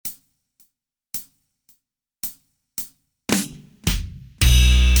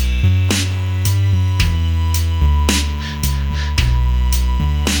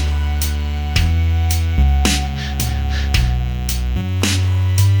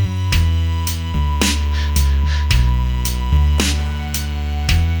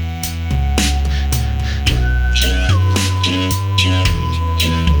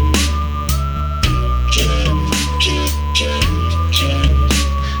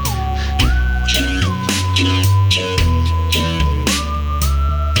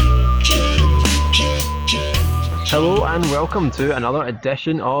welcome to another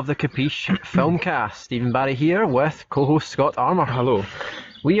edition of the Capiche Filmcast. Stephen Barry here with co-host Scott Armour. Hello.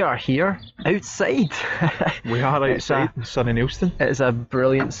 We are here outside. We are outside in sunny Neilston. It's a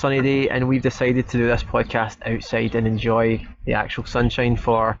brilliant sunny day and we've decided to do this podcast outside and enjoy the actual sunshine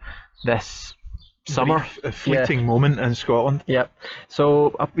for this summer. A fleeting moment in Scotland. Yep.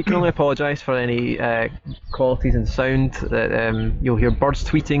 So we can only apologise for any qualities in sound. That you'll hear birds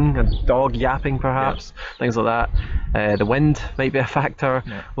tweeting, a dog yapping perhaps, things like that. The wind might be a factor.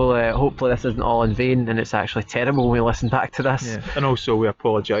 Yeah. Well, hopefully this isn't all in vain and it's actually terrible when we listen back to this. Yeah. And also we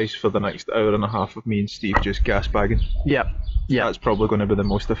apologise for the next hour and a half of me and Steve just gasbagging. Yep. Yeah, that's probably going to be the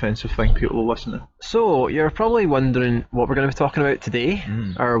most offensive thing people will listen to. So you're probably wondering what we're going to be talking about today.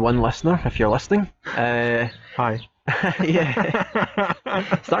 Our one listener, if you're listening. Hi. Yeah.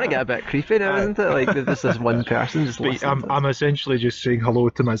 Starting to get a bit creepy now, isn't it? Like there's this one person just listening. I'm essentially just saying hello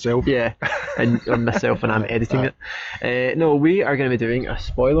to myself. Yeah, and or myself when I'm editing it. No, we are going to be doing a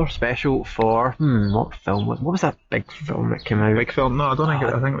spoiler special for what film? What was that big film that came out? Big film? No, I don't think.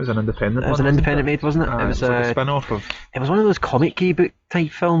 I think it was an independent. It was an independent made, wasn't it? It was like a spin-off of. It was one of those comic book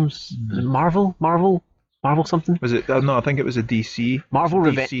type films. Marvel something? Was it? No, I think it was a DC.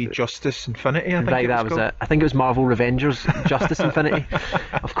 DC Justice Infinity, I think. Right, that was it. I think it was Marvel Revengers Justice Infinity.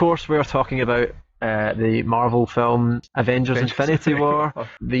 Of course, we're talking about the Marvel film Avengers Infinity War,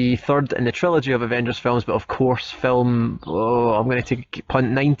 the third in the trilogy of Avengers films, but of course film, I'm going to take punt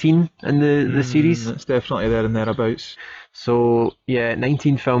 19 in the series. It's definitely there and thereabouts. So, yeah,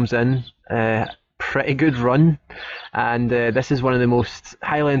 19 films in. Pretty good run, and this is one of the most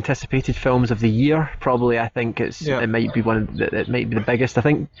highly anticipated films of the year. Probably, I think it might be it might be the biggest. I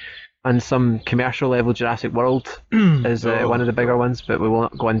think on some commercial level, Jurassic World is one of the bigger ones, but we will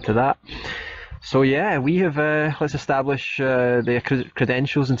not go into that. So yeah, we have let's establish the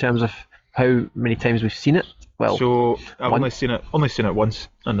credentials in terms of how many times we've seen it. Well, so I've only seen it once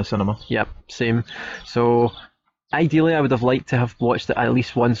in the cinema. Yep, same. So. Ideally, I would have liked to have watched it at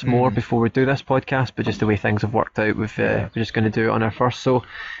least once more before we do this podcast, but just the way things have worked out, we're just going to do it on our first. So,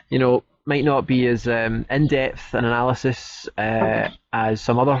 might not be as in-depth an analysis as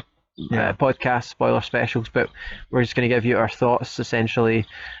some other podcast spoiler specials, but we're just going to give you our thoughts essentially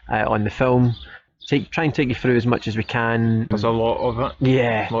on the film. Try and take you through as much as we can. There's a lot of it.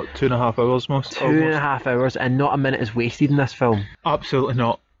 Yeah. 2.5 hours most. 2.5 hours, and not a minute is wasted in this film. Absolutely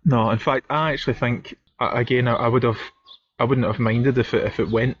not. No, in fact, I actually think. Again, I wouldn't have minded if it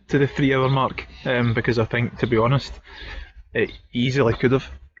went to the 3 hour mark, because I think, to be honest, it easily could have.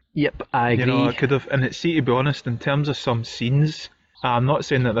 Yep, I agree. It could have, and to be honest, in terms of some scenes, I'm not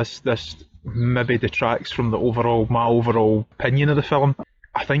saying that this maybe detracts from my overall opinion of the film.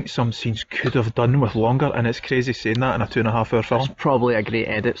 I think some scenes could have done with longer, and it's crazy saying that in a 2.5 hour film. There's probably a great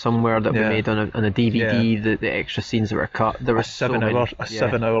edit somewhere that we made on a DVD. The extra scenes that were cut. There was 7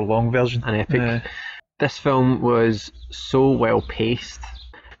 hour long version. An epic. This film was so well paced.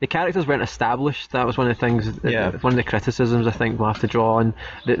 The characters weren't established. That was one of the things. One of the criticisms I think we'll have to draw on.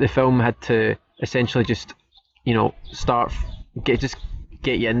 That the film had to essentially just, get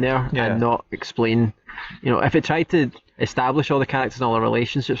you in there and not explain. If it tried to establish all the characters and all the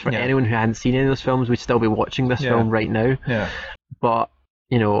relationships for anyone who hadn't seen any of those films, we'd still be watching this film right now. Yeah. But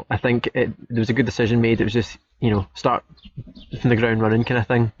I think there was a good decision made. It was just start from the ground running kind of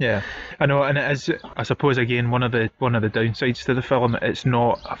thing. Yeah, I know, and it is. I suppose again one of the downsides to the film. It's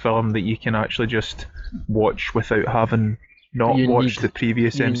not a film that you can actually just watch without having watched the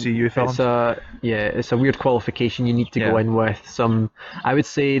previous MCU films. It's a weird qualification. You need to go in with some. I would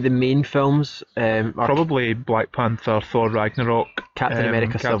say the main films are probably Black Panther, Thor Ragnarok, Captain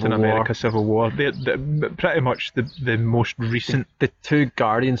America Civil War. They're pretty much the most recent. The two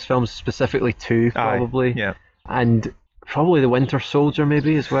Guardians films, specifically two, probably. Yeah. And probably the Winter Soldier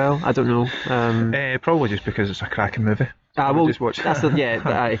maybe as well. I don't know. Probably just because it's a cracking movie. Just watch. That's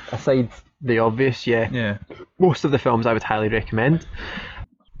aside the obvious. Yeah. Most of the films I would highly recommend.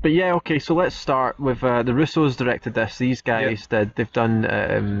 But yeah, okay. So let's start with the Russos directed this. These guys they've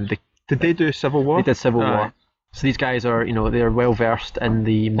done. Did they do Civil War? They did Civil War. So these guys are they're well versed in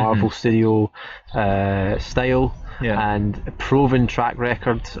the Marvel Studio style. And a proven track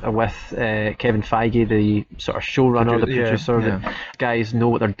record with Kevin Feige, the sort of showrunner, the producer. The guys know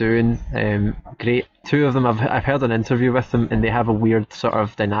what they're doing. Great. Two of them, I've heard an interview with them, and they have a weird sort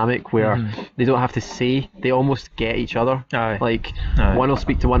of dynamic where they don't have to say, they almost get each other. One will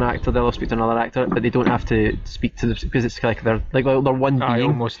speak to one actor, the other will speak to another actor, but they don't have to speak to them because it's like they're one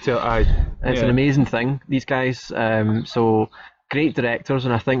being. It's an amazing thing, these guys. So great directors,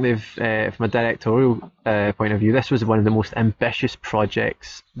 and I think they've, from a directorial point of view, this was one of the most ambitious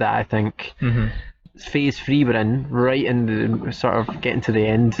projects that I think phase 3 we're in, right in the sort of getting to the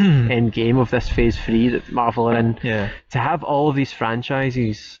end game of this phase 3 that Marvel are in. Yeah. To have all of these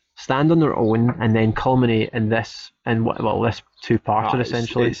franchises stand on their own and then culminate in this, this two-parter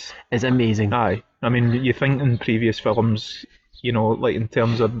essentially, is amazing. Aye. I mean, you think in previous films, you know, like in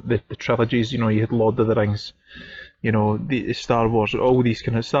terms of the trilogies, you know, you had Lord of the Rings, you know, the Star Wars, all these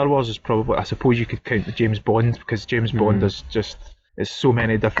kind of... Star Wars is probably, I suppose you could count the James Bond, because James Bond is just... It's so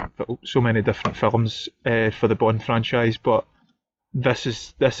many different films for the Bond franchise, but this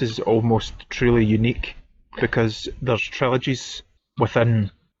is almost truly unique because there's trilogies within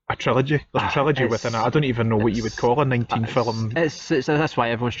a trilogy. There's a trilogy within it. I don't even know what you would call a 19-film. That's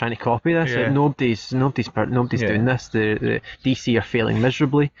why everyone's trying to copy this. Yeah. Nobody's doing this. The DC are failing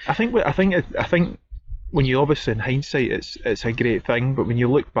miserably. I think when you obviously in hindsight it's a great thing, but when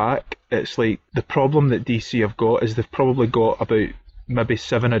you look back, it's like the problem that DC have got is they've probably got about maybe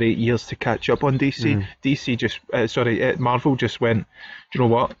 7 or 8 years to catch up on DC. DC just Marvel just went, do you know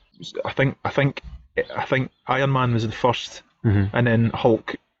what? I think Iron Man was the first, and then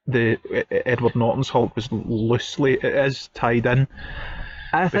Hulk, the Edward Norton's Hulk was loosely, it is tied in.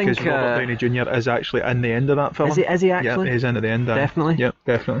 I think because Robert Downey Jr. is actually in the end of that film. Is he actually? Yeah, he's in at the end. Definitely. Yep,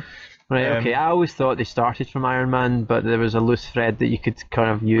 definitely. Right, okay. I always thought they started from Iron Man, but there was a loose thread that you could kind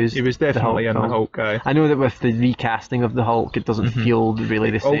of use. He was definitely in the Hulk guy. I know that with the recasting of the Hulk, it doesn't feel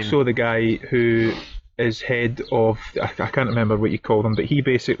really the same. Also, the guy who is head of, I can't remember what you call them, but he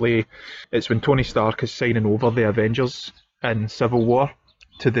basically, it's when Tony Stark is signing over the Avengers in Civil War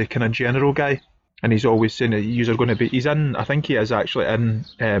to the kind of general guy, and he's always saying that you're going to be, he's in, I think he is actually in,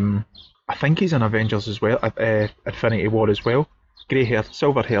 I think he's in Avengers as well, Infinity War as well. Grey-haired,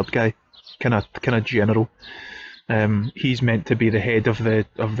 silver-haired guy, kind of general. He's meant to be the head of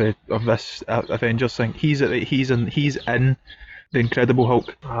this Avengers thing. He's in the Incredible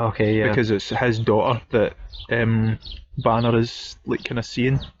Hulk. Oh, okay, yeah. Because it's his daughter that Banner is like kind of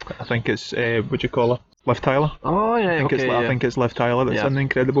seeing. I think it's what do you call her? Liv Tyler. Oh yeah, I think it's Liv Tyler that's in the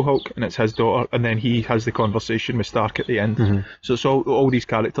Incredible Hulk, and it's his daughter. And then he has the conversation with Stark at the end. So it's all these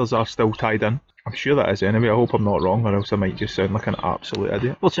characters are still tied in. I'm sure that is anyway. I hope I'm not wrong, or else I might just sound like an absolute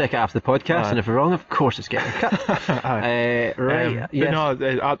idiot. We'll check it after the podcast, and if we're wrong, of course it's getting cut. Right. But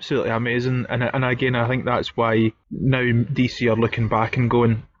no, absolutely amazing. And again, I think that's why now DC are looking back and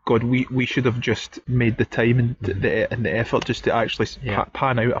going, God, we should have just made the time and the effort just to actually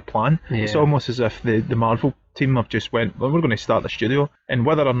pan out a plan. Yeah. It's almost as if the Marvel team have just went, well, we're going to start the studio, and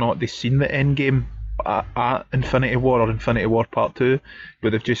whether or not they've seen the end game at Infinity War or Infinity War Part 2,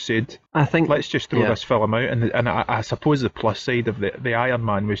 but they've just said, I think let's just throw this film out. And I suppose the plus side of the Iron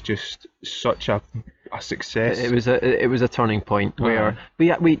Man was just such a success. It was a turning point where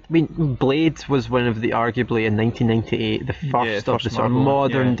we Blade was one of the, arguably in 1998, the first of the sort of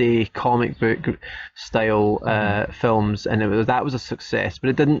modern day comic book style films, and that was a success,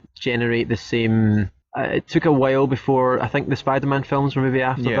 but it didn't generate the same. It took a while before, I think the Spider-Man films were maybe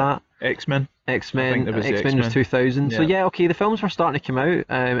after that. X-Men was 2000. So okay, the films were starting to come out.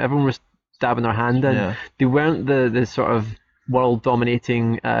 Everyone was dabbing their hand in. They weren't the sort of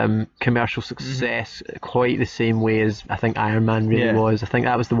world-dominating commercial success quite the same way as I think Iron Man really was. I think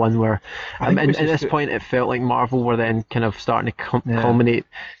that was the one where, at this point, it felt like Marvel were then kind of starting to culminate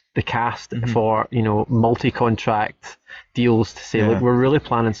the cast for multi-contract deals to say, look, we're really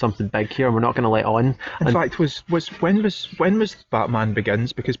planning something big here, and we're not going to let on. In fact, when was Batman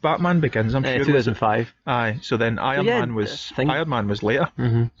Begins? Because Batman Begins, I'm sure 2005. Aye, so then Iron Man was later.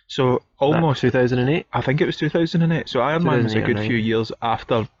 So almost 2008. I think it was 2008. So Iron Man was a good few years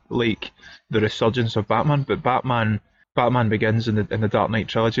after like the resurgence of Batman, but Batman Begins in the Dark Knight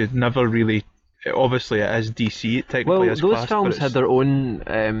trilogy never really. Obviously, it is DC. Technically, those films had their own.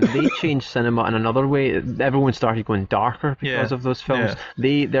 They changed cinema in another way. Everyone started going darker because of those films.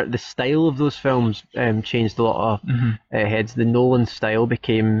 The style of those films changed a lot of heads. The Nolan style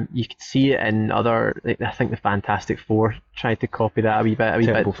became. You could see it in other. I think the Fantastic Four tried to copy that a wee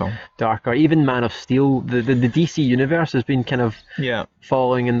bit film. Darker. Even Man of Steel. The DC universe has been kind of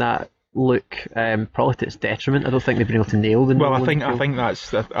following in that look, probably to its detriment. I don't think they've been able to nail the. Well, I think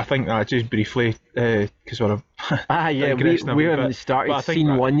that just briefly because we're we haven't started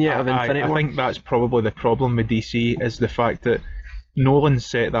scene one yet of Infinity War. I think that's probably the problem with DC is the fact that Nolan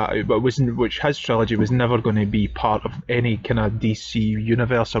set that out, but which his trilogy was never going to be part of any kind of DC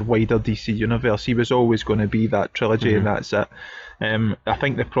universe or wider DC universe. He was always going to be that trilogy, and that's it. I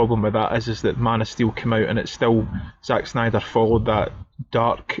think the problem with that is that Man of Steel came out and it's still Zack Snyder followed that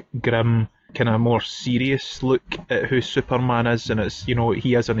dark, grim, kind of more serious look at who Superman is, and it's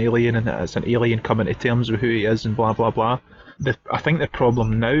he is an alien and it's an alien coming to terms with who he is and blah blah blah. I think the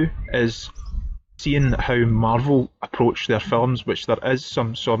problem now is seeing how Marvel approach their films, which there is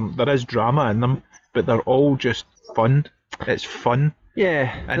there is drama in them, but they're all just fun. It's fun.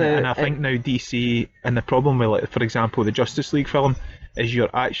 Yeah. And I think now DC, and the problem with, like, for example, the Justice League film, is you're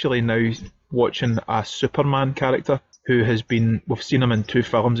actually now watching a Superman character who we've seen him in 2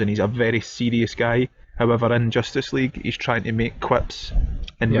 films and he's a very serious guy. However, in Justice League, he's trying to make quips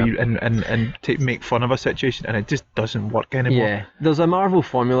and make fun of a situation, and it just doesn't work anymore. Yeah, there's a Marvel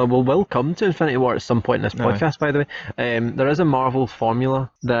formula. We'll come to Infinity War at some point in this podcast, by the way. There is a Marvel formula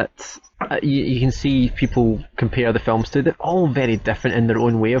that you can see people compare the films to. They're all very different in their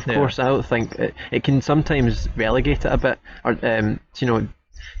own way, of course. I don't think it can sometimes relegate it a bit, or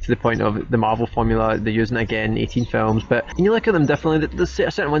to the point of the Marvel formula. They're using it again, 18 films, but when you look at them differently, there's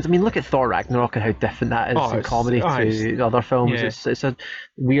certain ones. I mean, look at Thor Ragnarok and how different that is in comedy to the other films. Yeah. It's a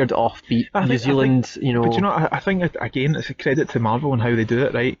weird offbeat New Zealand, But you know, I think again, it's a credit to Marvel and how they do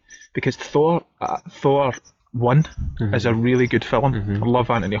it, right? Because Thor 1 is a really good film. I love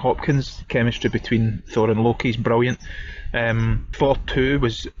Anthony Hopkins. Chemistry between Thor and Loki is brilliant. Thor 2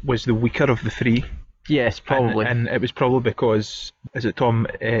 was the weaker of the 3. Yes, probably. And it was probably because, is it Tom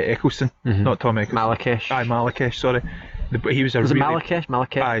Eccleston? Not Tom Eccleston. Malakesh. Aye, Malakesh, sorry. He was it Malakesh?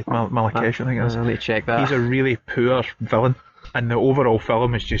 Malakesh? Aye, Malakesh, I think it is. Let me check that. He's a really poor villain. And the overall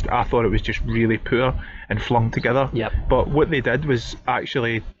film is just, I thought it was just really poor and flung together. Yep. But what they did was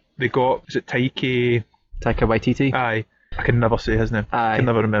actually, they got, is it Taika Waititi? Aye. I can never say his name. I can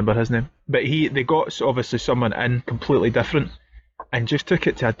never remember his name. But they got obviously someone in completely different, and just took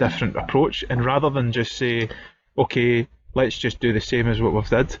it to a different approach, and rather than just say, okay, let's just do the same as what we've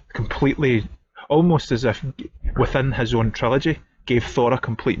did, completely, almost as if within his own trilogy, gave Thor a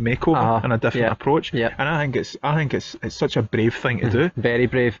complete makeover and a different approach. Yep. And I think it's such a brave thing to do. Very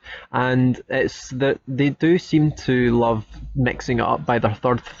brave. And it's that they do seem to love mixing it up by their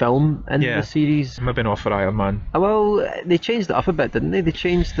 3rd film in the series. Maybe not for Iron Man. Well, they changed it up a bit, didn't they? They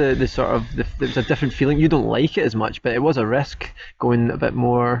changed the sort of, there was a different feeling. You don't like it as much, but it was a risk going a bit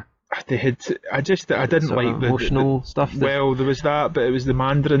more. I didn't like the emotional stuff. Well, there was that, but it was the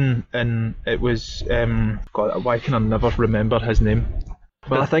Mandarin, and it was God, why can I never remember his name?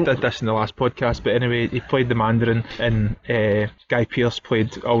 Well, I think I did this in the last podcast, but anyway, he played the Mandarin, and Guy Pearce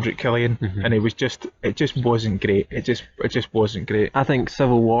played Aldrich Killian, and it just wasn't great. It just wasn't great. I think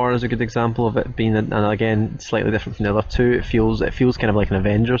Civil War is a good example of it being, and again, slightly different from the other two. It feels kind of like an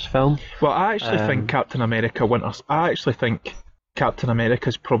Avengers film. Well, I actually think Captain America Captain America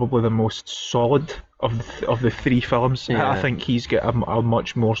is probably the most solid of the 3 films. Yeah. I think he's got a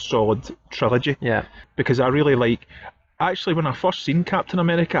much more solid trilogy. Yeah. Because I really like. Actually, when I first seen Captain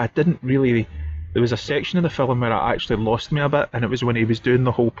America, I didn't really. There was a section of the film where it actually lost me a bit, and it was when he was doing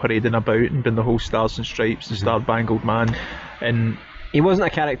the whole parading about and doing the whole Stars and Stripes, the Star-Spangled Man, and he wasn't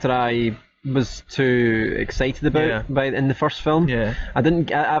a character I was too excited about in the first film. Yeah.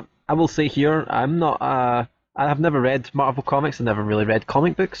 I will say here, I'm not. I have never read Marvel comics. I've never really read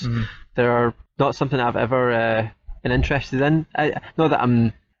comic books. They're not something I've ever been interested in. Not that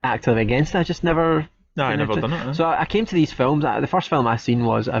I'm actively against it, I just never... No, I never done it. So I came to these films. The first film I seen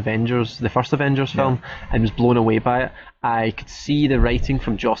was Avengers, the first Avengers film, and was blown away by it. I could see the writing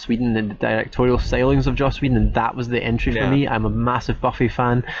from Joss Whedon and the directorial stylings of Joss Whedon, and that was the entry for me. I'm a massive Buffy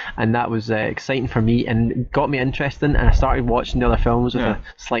fan, and that was exciting for me and got me interested in, and I started watching the other films with a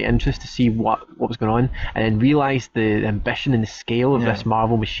slight interest to see what was going on, and then realised the ambition and the scale of this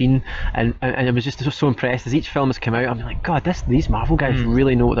Marvel machine, and I was just so impressed. As each film has come out, I'm like, God, these Marvel guys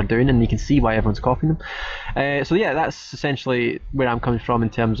really know what they're doing, and you can see why everyone's copying them. So yeah, that's essentially where I'm coming from in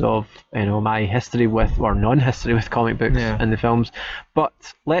terms of my history with, or non-history with, comic books and the films. But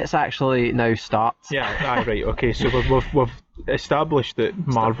let's actually now start. Yeah, right, okay. So we've established that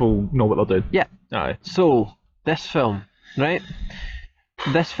Marvel know what they're doing. Yeah. Aye. So this film, right?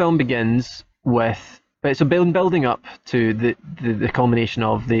 This film begins with, it's a building up to the culmination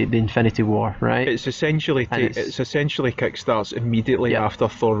of the Infinity War, right? It's essentially kickstarts immediately after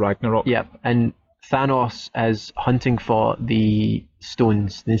Thor Ragnarok. Yep. And Thanos is hunting for the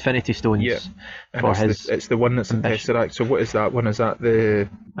stones, the Infinity Stones. Yeah. For it's the one that's in Tesseract. So what is that one? Is that the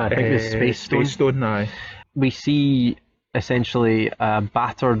I think the Space Stone? Aye. We see essentially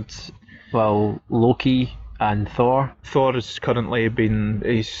battered, Loki and Thor. Thor has currently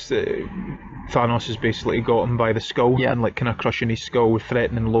Thanos has basically got him by the skull and kind of crushing his skull,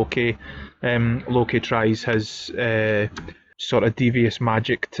 threatening Loki. Loki tries his sort of devious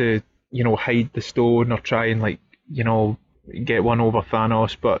magic to hide the stone or try and get one over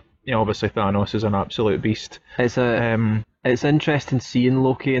Thanos, but obviously Thanos is an absolute beast. It's interesting seeing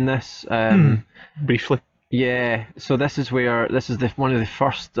Loki in this. Briefly. Yeah, so this is one of the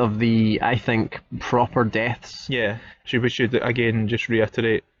first of the, I think, proper deaths. Yeah, we should again just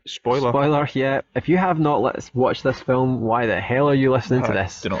reiterate. Spoiler, yeah. If you have not watched this film, why the hell are you listening to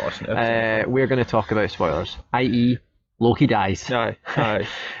this? Do not listen to it. We're going to talk about spoilers, i.e., Loki dies.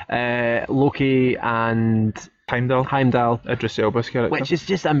 Aye. Loki and Heimdall, Idris Elba's character, which is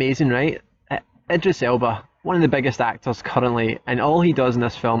just amazing, right? Idris Elba, one of the biggest actors currently, and all he does in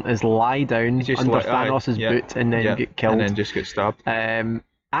this film is lie down under Thanos' boot and then get killed. And then just get stabbed.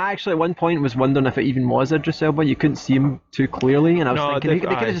 I actually at one point was wondering if it even was Idris Elba. You couldn't see him too clearly, and I was thinking they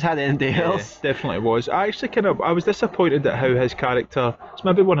could have just had anybody else. Definitely was. I actually I was disappointed at how his character. It's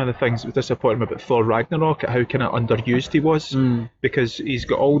maybe one of the things that was disappointing about Thor Ragnarok, at how kind of underused he was, because he's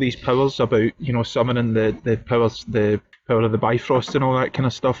got all these powers about summoning the powers, the power of the Bifrost and all that kind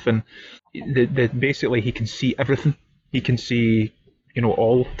of stuff, and basically he can see everything. He can see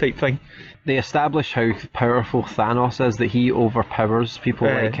all type thing. They establish how powerful Thanos is, that he overpowers people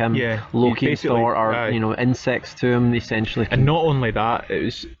like him. Yeah. Loki and Thor are, insects to him, essentially. And not only that, it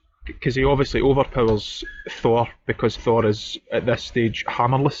was because he obviously overpowers Thor, because Thor is, at this stage,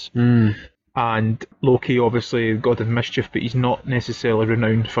 hammerless. And Loki, obviously, god of mischief, but he's not necessarily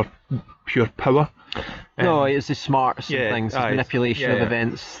renowned for pure power. No, it's his smarts and things, his manipulation of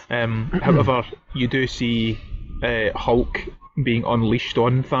events. However, you do see Hulk being unleashed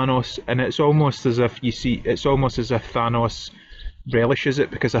on Thanos, and it's almost as if Thanos relishes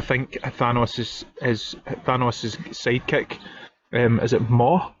it, because I think Thanos' sidekick, is it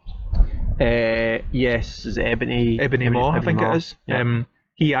Maw? Yes, is it Ebony Maw, I think Maw. It is. Yeah.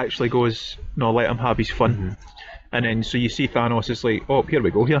 He actually goes, no, let him have his fun. And then so you see Thanos is like, oh, here we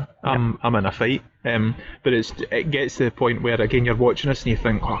go here. I'm in a fight. But it gets to the point where, again, you're watching this and you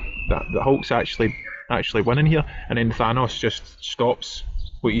think, oh, the Hulk's actually winning here. And then Thanos just stops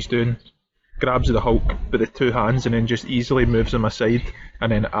what he's doing, grabs the Hulk by the two hands, and then just easily moves him aside,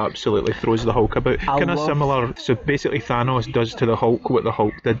 and then absolutely throws the Hulk about. Kind of similar. So basically Thanos does to the Hulk what the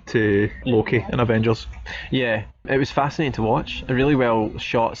Hulk did to Loki in Avengers. Yeah, it was fascinating to watch. A really well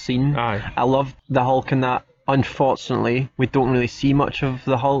shot scene. Aye. I loved the Hulk in that. Unfortunately, we don't really see much of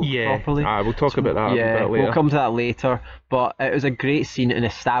the Hulk properly. We'll talk about that a bit later. We'll come to that later. But it was a great scene and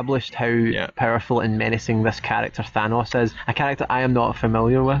established how powerful and menacing this character Thanos is. A character I am not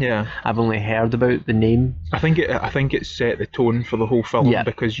familiar with. Yeah. I've only heard about the name. I think it set the tone for the whole film,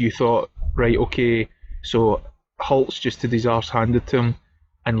 because you thought, right, okay, so Hulk's just had his arse handed to him,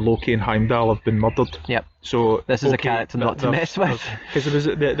 and Loki and Heimdall have been murdered. Yep. So this is a character not to mess with. Because there was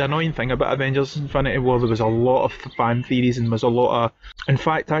the annoying thing about Avengers Infinity War, there was a lot of fan theories, and there was a lot of... In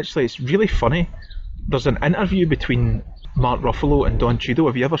fact, actually, it's really funny. There's an interview between Mark Ruffalo and Don Cheadle.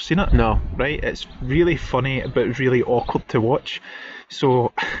 Have you ever seen it? No. Right? It's really funny, but really awkward to watch.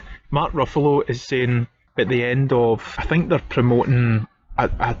 So Mark Ruffalo is saying at the end of... I think they're promoting...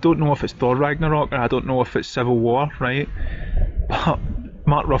 I don't know if it's Thor Ragnarok, and I don't know if it's Civil War, right? But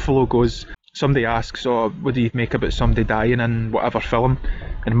Mark Ruffalo goes... Somebody asks, what do you make about somebody dying in whatever film?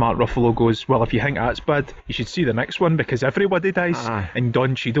 And Mark Ruffalo goes, well, if you think that's bad, you should see the next one, because everybody dies. And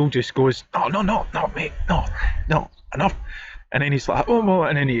Don Cheadle just goes, no, mate, no, enough. And then he's like, oh,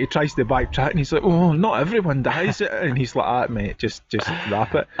 and then he tries to backtrack, and he's like, oh, not everyone dies. And he's like, mate, just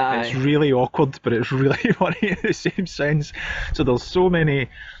wrap it. It's really awkward, but it's really funny in the same sense. So there's so many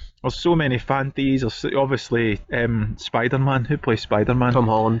fan theories. There's obviously Spider-Man. Who plays Spider-Man? Tom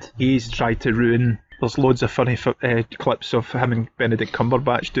Holland. He's tried to ruin... There's loads of funny clips of him and Benedict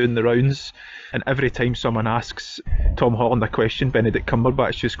Cumberbatch doing the rounds, and every time someone asks Tom Holland a question, Benedict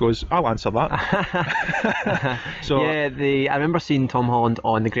Cumberbatch just goes, I'll answer that. So I remember seeing Tom Holland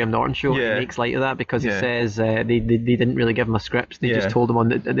on the Graham Norton show. He makes light of that, because he says they didn't really give him a script. They just told him on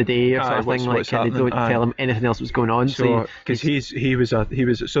the day or something, like they don't tell him anything else was going on. So because he was so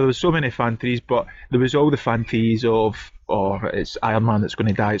there was so many fan theories, but there was all the fan theories of, it's Iron Man that's going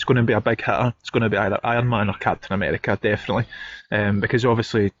to die. It's going to be a big hitter. It's going to be either Iron Man or Captain America, definitely. Because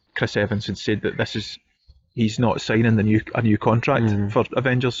obviously Chris Evans had said that he's not signing a new contract for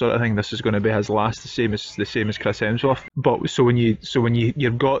Avengers sort of thing. This is going to be his last, the same as Chris Hemsworth. But so when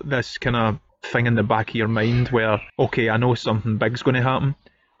you've got this kind of thing in the back of your mind where, okay, I know something big's going to happen,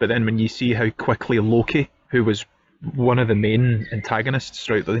 but then when you see how quickly Loki, who was one of the main antagonists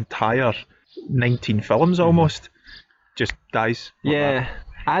throughout the entire 19 films almost, just dies. I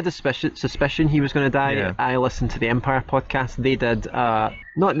had a suspicion he was going to die. Yeah. I listened to the Empire podcast. They did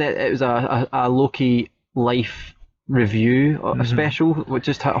it was a Loki life review, a special, which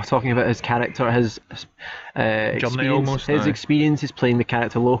is talking about his character, his journey, almost his experiences playing the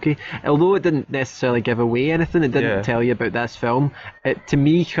character Loki. Although it didn't necessarily give away anything, it didn't tell you about this film. It to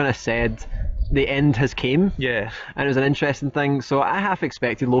me kind of said, the end has came. Yeah. And it was an interesting thing. So I half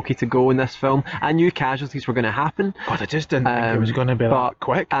expected Loki to go in this film. I knew casualties were going to happen. God, I just didn't think it was going to be that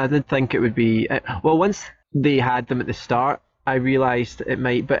quick. I did think it would be... well, once they had them at the start, I realised it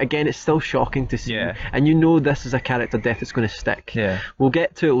might... But again, it's still shocking to see. Yeah. And you know this is a character death that's going to stick. Yeah. We'll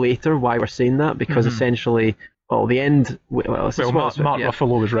get to it later, why we're saying that, because essentially... Well, the end... Well, Mark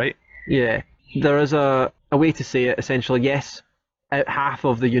Ruffalo was right. Yeah. There is a way to say it, essentially. Yes, half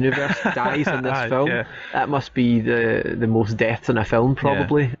of the universe dies in this film. Yeah. That must be the most deaths in a film,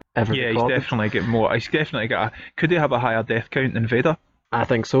 probably, ever Yeah, recorded. he's definitely got more. He's definitely got could he have a higher death count than Vader? I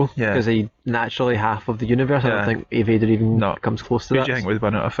think so, because he naturally half of the universe. I don't think Vader even comes close to that. Who do you think would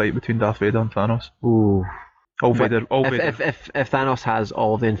win out a fight between Darth Vader and Thanos? Ooh. Vader. If Thanos has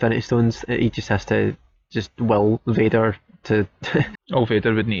all of the Infinity Stones, he just has to will Vader to... All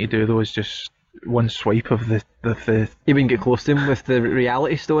Vader would need to do, though, is just one swipe of the... He wouldn't get close to him with the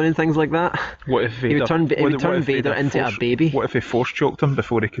reality stone and things like that. What if Vader... He would turn Vader into a baby. What if he force choked him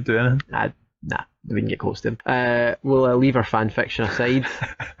before he could do anything? Nah, we wouldn't get close to him. We'll leave our fan fiction aside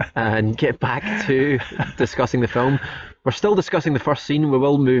and get back to discussing the film. We're still discussing the first scene. We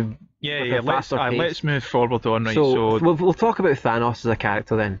will move... Let's move forward on. Right, so we'll talk about Thanos as a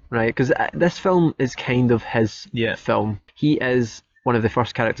character then, right? Because this film is kind of his film. He is one of the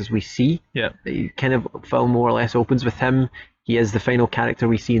first characters we see. Yeah. The kind of film more or less opens with him. He is the final character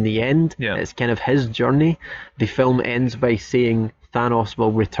we see in the end. Yeah. It's kind of his journey. The film ends by saying Thanos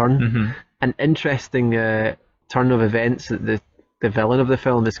will return. Mm-hmm. An interesting turn of events that the villain of the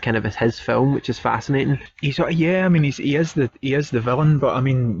film is kind of his film, which is fascinating. He is the villain, but I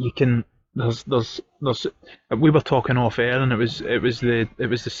mean, you can there's we were talking off air, and it was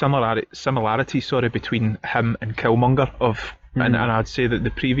the similarity between him and Killmonger and I'd say that the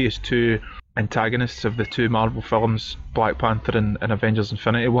previous two antagonists of the two Marvel films, Black Panther and Avengers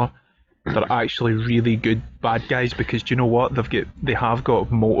Infinity War, they're actually really good bad guys, because do you know what, they have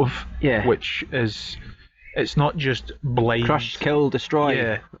got motive, which is... It's not just blind... Crush, kill, destroy.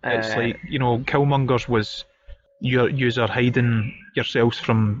 Yeah, it's like, Killmonger's was you're hiding yourselves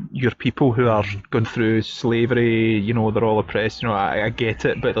from your people who are going through slavery, they're all oppressed, I get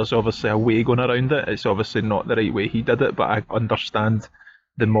it, but there's obviously a way going around it. It's obviously not the right way he did it, but I understand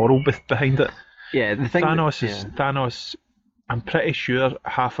the moral behind it. Yeah, the thing... Thanos, I'm pretty sure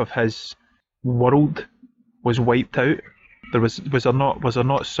half of his world was wiped out. Was there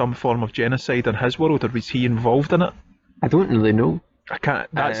not some form of genocide in his world, or was he involved in it? I don't really know. I can't.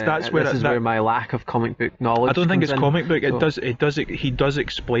 That's where my lack of comic book knowledge. I don't think it's comic book. So. He does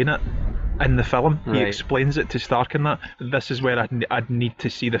explain it in the film. Right. He explains it to Stark in that. This is where I'd need to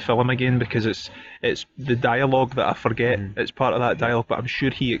see the film again, because it's the dialogue that I forget. It's part of that dialogue, but I'm sure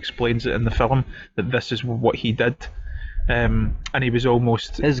he explains it in the film that this is what he did. And he was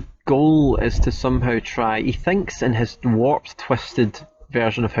almost... His goal is to somehow try... He thinks in his warped, twisted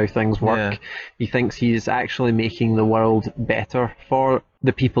version of how things work, he thinks he's actually making the world better for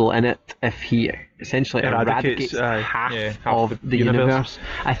the people in it if he essentially eradicates half of the universe.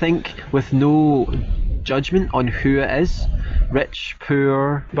 I think with no judgment on who it is, rich,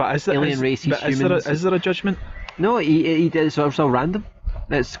 poor, alien races, humans... Is there a judgment? No, he did. So it's all random.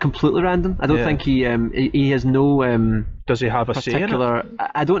 It's completely random. I don't think he has no does he have a particular... say in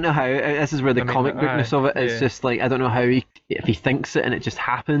it? I don't know how. This is where the comic bookness of it is just like, I don't know how if he thinks it and it just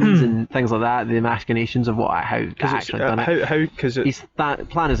happens and things like that. The machinations of how actually done it. Because his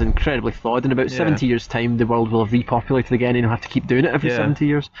plan is incredibly flawed. In about 70 years' time, the world will have repopulated again, and he'll have to keep doing it every 70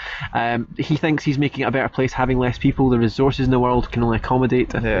 years. He thinks he's making it a better place, having less people. The resources in the world can only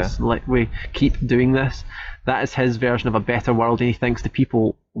accommodate if it's like we keep doing this. That is his version of a better world, and he thinks the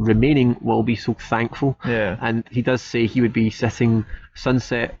people remaining will be so thankful. Yeah. And he does say he would be sitting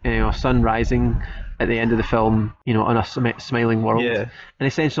sunset, sun rising at the end of the film, on a smiling world. Yeah. And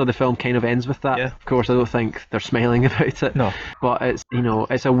essentially the film kind of ends with that. Yeah. Of course, I don't think they're smiling about it. No. But it's,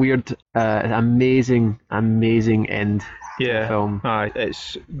 it's a weird, amazing end to the film.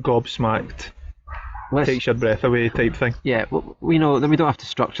 It's gobsmacked. Takes your breath away type thing. Yeah, well, we know that we don't have to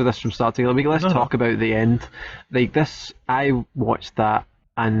structure this from start to finish. Let's talk about the end. Like this, I watched that,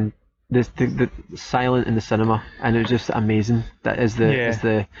 and the silent in the cinema, and it was just amazing. That is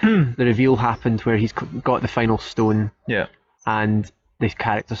the reveal happened where he's got the final stone. Yeah. And the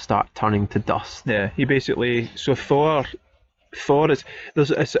characters start turning to dust. Yeah, he basically... So Thor is...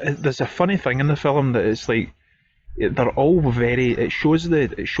 There's a funny thing in the film that it's like, they're all very... It shows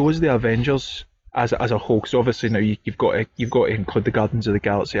the Avengers as a whole, because obviously now you've got to include the Guardians of the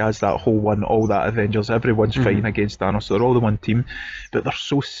Galaxy as that whole one, all that Avengers, everyone's fighting against Thanos, so they're all the one team, but they're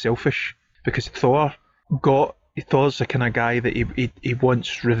so selfish, because Thor got Thor's the kind of guy that he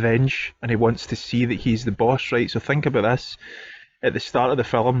wants revenge, and he wants to see that he's the boss, right? So think about this. At the start of the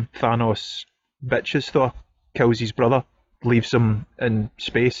film, Thanos bitches Thor, kills his brother, leaves him in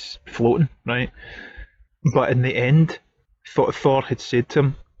space floating, right? But in the end, Thor had said to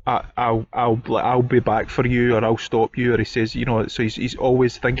him, I'll be back for you, or I'll stop you, or he says, so he's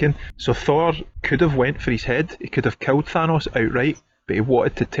always thinking. So Thor could have went for his head, he could have killed Thanos outright, but he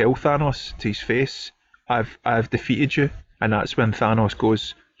wanted to tell Thanos to his face, I've defeated you, and that's when Thanos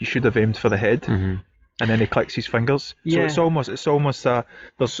goes, you should have aimed for the head. Mm-hmm. And then he clicks his fingers. Yeah. So it's almost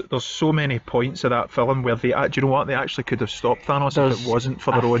there's so many points of that film where do you know what, they actually could have stopped Thanos if it wasn't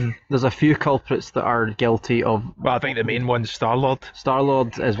for their own. There's a few culprits that are guilty of. Well, I think the main one's Star-Lord.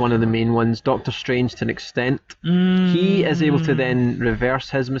 Star-Lord is one of the main ones. Doctor Strange, to an extent, he is able to then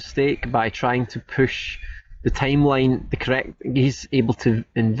reverse his mistake by trying to push the timeline he's able to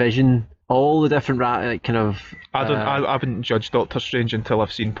envision all the different I wouldn't judge Doctor Strange until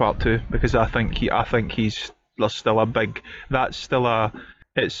I've seen part 2, because I think there's still a big, that's still a,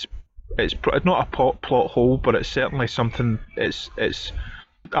 it's not a plot hole, but it's certainly something,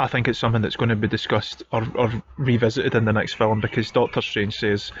 I think it's something that's going to be discussed or revisited in the next film, because Doctor Strange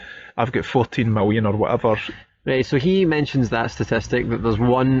says, I've got 14 million or whatever. Right, so he mentions that statistic that there's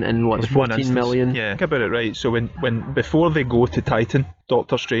one in 14 million. Yeah, think about it, right? So when before they go to Titan,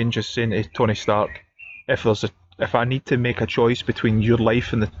 Doctor Strange is saying to Tony Stark, if I need to make a choice between your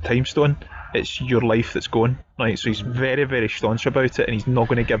life and the Time Stone, it's your life that's going, right? So he's very, very staunch about it, and he's not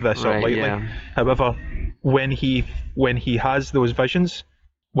going to give this up lightly. Yeah. However, when he has those visions,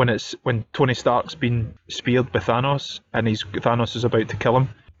 when Tony Stark's been speared by Thanos and Thanos is about to kill him,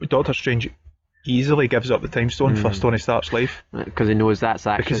 Doctor Strange easily gives up the Time Stone for Tony Stark's life, because he knows that's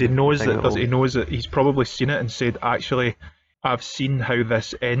actually, because he knows that he's probably seen it and said, actually, I've seen how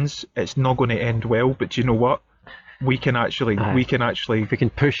this ends. It's not going to end well, but do you know what? We can push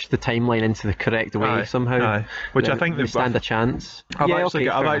the timeline into the correct way somehow. Which I think they stand a chance. I've actually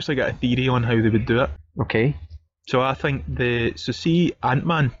got a theory on how they would do it. Okay. So I think see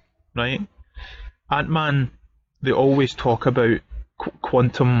Ant-Man, right? Ant-Man, they always talk about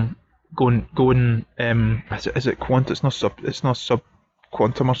quantum going is it quantum? It's not sub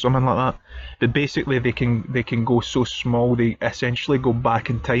quantum or something like that. But basically they can go so small they essentially go back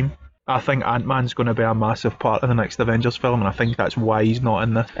in time. I think Ant-Man's going to be a massive part of the next Avengers film, and I think that's why he's not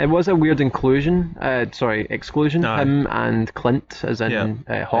in this. It was a weird exclusion. Him and Clint, as in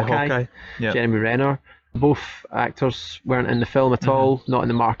Hawkeye. Yeah. Jeremy Renner. Both actors weren't in the film at all, not in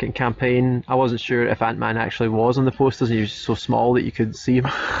the marketing campaign. I wasn't sure if Ant-Man actually was on the posters, and he was so small that you couldn't see him.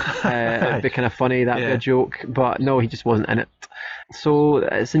 It'd be kind of funny, that'd be a joke, but no, he just wasn't in it. So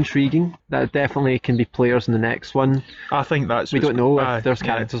it's intriguing. That definitely can be players in the next one. I think we don't know if there's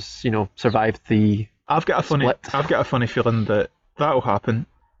characters, survived the I've got a funny feeling that'll happen.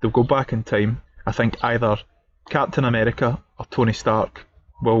 They'll go back in time. I think either Captain America or Tony Stark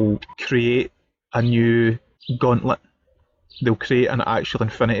will create a new gauntlet. They'll create an actual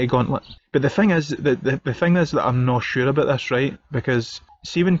Infinity Gauntlet. But the thing is that I'm not sure about this, right? Because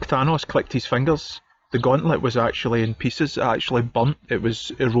see, when Thanos clicked his fingers, the gauntlet was actually in pieces. It actually burnt. It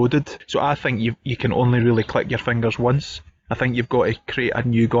was eroded. So I think you can only really click your fingers once. I think you've got to create a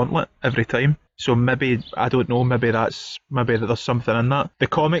new gauntlet every time. So maybe, I don't know, maybe there's something in that. The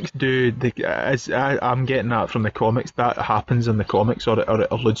comics I'm getting that from the comics. That happens in the comics, or it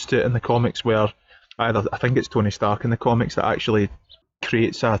alludes to it in the comics, where I think it's Tony Stark in the comics that actually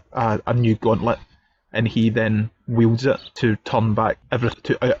creates a new gauntlet, and he then wields it to turn back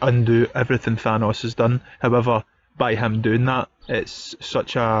to undo everything Thanos has done. However, by him doing that, it's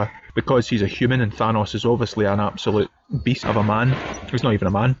because he's a human and Thanos is obviously an absolute beast of a man. He's not even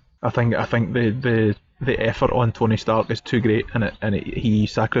a man. I think the effort on Tony Stark is too great, and he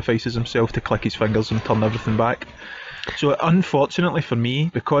sacrifices himself to click his fingers and turn everything back. So unfortunately for me,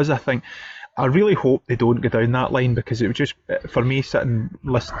 because I really hope they don't go down that line, because it would just, for me, sitting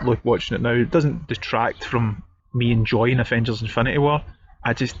watching it now, it doesn't detract from me enjoying Avengers Infinity War.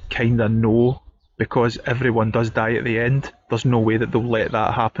 I just kind of know, because everyone does die at the end, there's no way that they'll let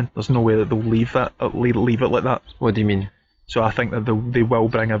that happen. There's no way that they'll leave it like that. What do you mean? So I think that they will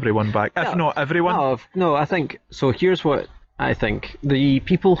bring everyone back, if not everyone. No, I think so. Here's what I think: the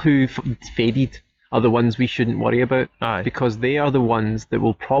people who faded are the ones we shouldn't worry about, because they are the ones that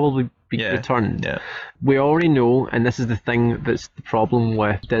will probably be returned. Yeah. We already know, and this is the thing that's the problem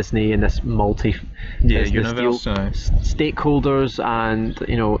with Disney and this universe. Stakeholders and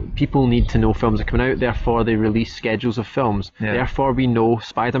people need to know films are coming out, therefore they release schedules of films. Yeah. Therefore we know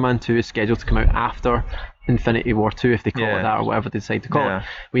Spider-Man 2 is scheduled to come out after Infinity War 2, if they call it that, or whatever they decide to call it.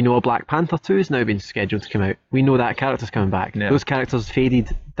 We know a Black Panther 2 is now being scheduled to come out. We know that character's coming back. Those characters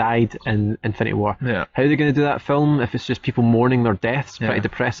faded, died in Infinity War. How are they going to do that film if it's just people mourning their deaths? Pretty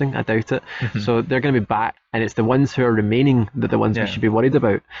depressing. I doubt it. So they're going to be back, and it's the ones who are remaining that the ones we should be worried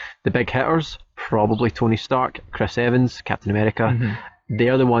about. The big hitters, probably Tony Stark, Chris Evans, Captain America.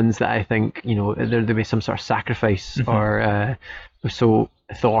 They're the ones that I think, there'll be some sort of sacrifice, or so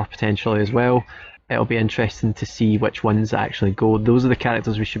Thor potentially as well. It'll be interesting to see which ones actually go. Those are the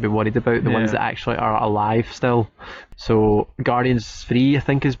characters we should be worried about, the ones that actually are alive still. So Guardians 3, I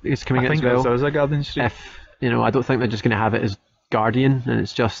think, is coming out as well. I think there's a Guardians 3. I don't think they're just going to have it as Guardian, and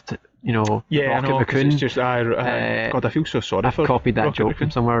it's just, Rocket Raccoon. It's just, God, I feel so sorry I've copied that joke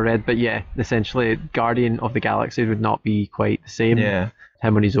from somewhere I read, but essentially, Guardian of the Galaxy would not be quite the same.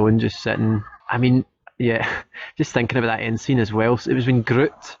 Him on his own, just sitting. I mean, just thinking about that end scene as well. It was when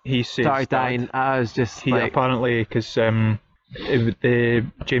Groot started dying. I was just apparently, because James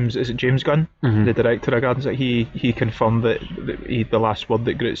Gunn, the director of Guardians, he confirmed that the last word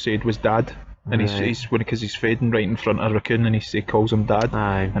that Groot said was "Dad." And he's fading right in front of Raccoon, and he calls him Dad.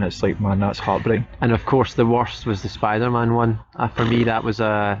 And it's like, man, that's heartbreaking. And of course, the worst was the Spider-Man one. For me, that was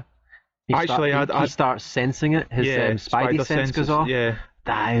he starts sensing it. His Spidey sense goes off.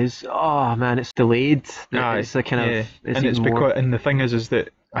 That is, it's delayed. It's a kind of, and it's because, and the thing is that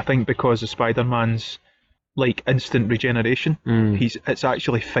I think because of Spider-Man's like instant regeneration, it's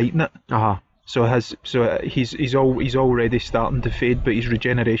actually fighting it. So he's already starting to fade, but his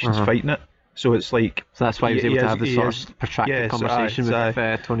regeneration's fighting it. So it's like, so that's why he was able to have this sort of protracted conversation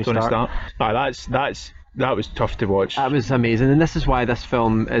with Tony Stark. That was tough to watch. That was amazing, and this is why this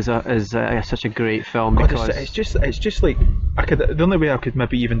film is such a great film, because it's just like the only way I could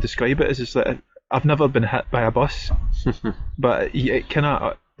maybe even describe it is that I've never been hit by a bus, but it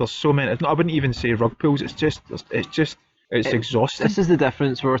cannot. There's so many. I wouldn't even say rug pulls. It's exhausting. This is the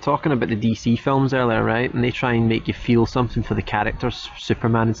difference. We were talking about the DC films earlier, right? And they try and make you feel something for the characters,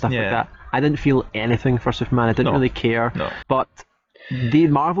 Superman and stuff like that. I didn't feel anything for Superman. I didn't really care. But the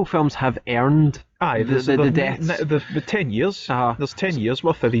Marvel films have earned the deaths. The 10 years. There's 10 years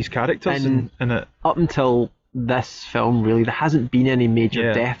worth of these characters in it. Up until this film, really, there hasn't been any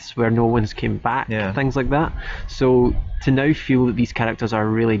major deaths where no one's came back, things like that. So to now feel that these characters are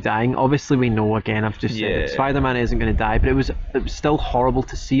really dying, obviously we know, again, I've just said Spider-Man isn't going to die, but it was still horrible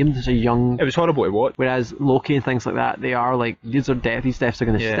to see him as a young... It was horrible to watch. Whereas Loki and things like that, they are like, these deaths are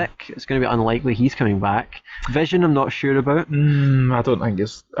going to stick. It's going to be unlikely he's coming back. Vision, I'm not sure about. I don't think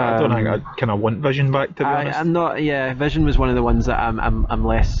I kind of want Vision back, to be honest. I'm not. Vision was one of the ones that I'm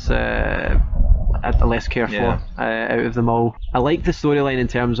less... less care for out of them all. I liked the storyline in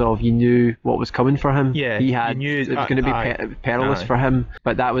terms of you knew what was coming for him. You knew it was going to be perilous for him,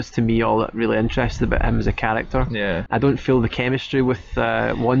 but that was to me all that really interested about him as a character. I don't feel the chemistry with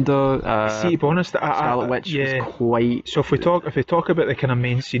Wanda. See, to be honest, Scarlet Witch was quite. So if we talk about the kind of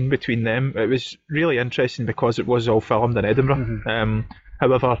main scene between them, it was really interesting because it was all filmed in Edinburgh.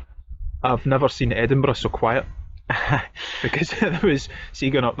 However, I've never seen Edinburgh so quiet. Because there was,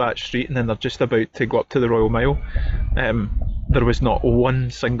 going up that street and then they're just about to go up to the Royal Mile, there was not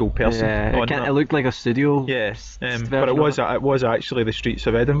one single person on that. It looked like a studio. But it was actually the streets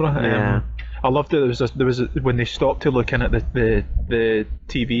of Edinburgh. I loved it. There was when they stopped to look in at the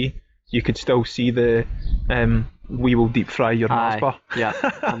TV, you could still see the "We will deep fry your Mars bar."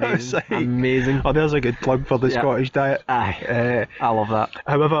 Amazing. Amazing. Oh, there's a good plug for the Scottish diet. I love that.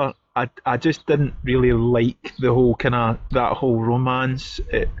 However, I just didn't really like the whole that whole romance.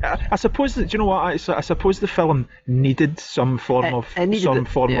 I suppose that, do you know what? I suppose the film needed some form of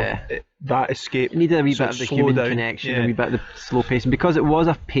that escape. It needed a wee bit of the human connection, a wee bit of the slow pacing, because it was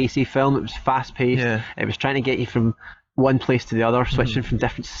a pacey film. It was fast paced. It was trying to get you from one place to the other, switching from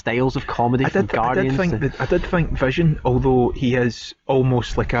different styles of comedy. I did think Vision, although he is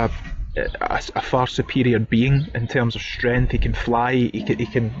almost like a far superior being in terms of strength. He can fly, he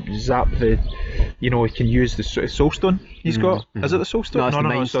can zap he can use the Soul Stone he's got. Is it the Soul Stone?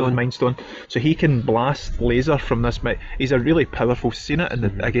 No, it's the Mind Stone. So he can blast laser from this. He's a really powerful scene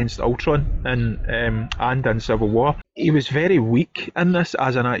against Ultron and in Civil War. He was very weak in this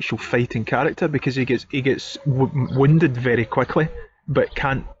as an actual fighting character, because he gets wounded very quickly but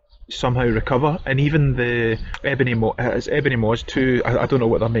can't somehow recover. And even the Ebony Moz too, I don't know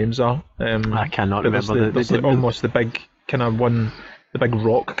what their names are. I cannot remember. There's almost the big kind of one, the big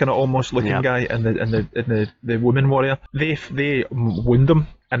rock kind of almost looking guy, and the woman warrior. They wound him,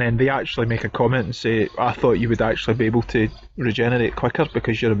 and then they actually make a comment and say, "I thought you would actually be able to regenerate quicker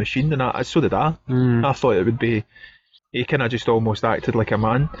because you're a machine." And so did I. I thought it would be he kind of just almost acted like a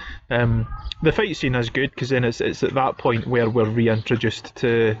man. The fight scene is good because then it's at that point where we're reintroduced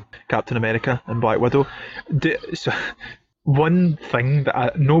to Captain America and Black Widow. So one thing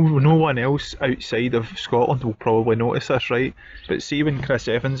that no one else outside of Scotland will probably notice this, right? But see when Chris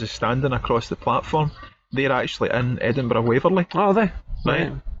Evans is standing across the platform, they're actually in Edinburgh Waverley. Oh, are they?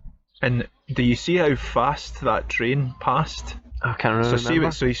 Right. And do you see how fast that train passed? I can't really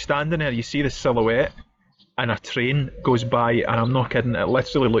remember. So he's standing there, you see the silhouette, and a train goes by, and I'm not kidding, it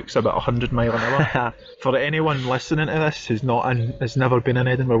literally looks about 100 mile an hour. For anyone listening to this who's has never been in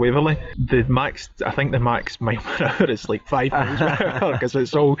Edinburgh Waverley, I think the max mile per hour is like 5 miles per hour, because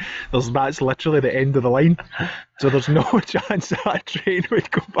that's literally the end of the line. So there's no chance that train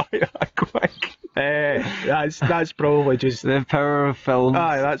would go by that quick. That's probably just the power of film.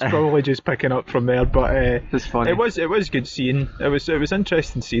 That's probably just picking up from there. But it's funny. It was good seeing. It was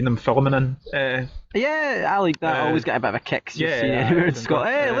interesting seeing them filming in. Yeah, I like that. I always get a bit of a kick. Anywhere in Scotland.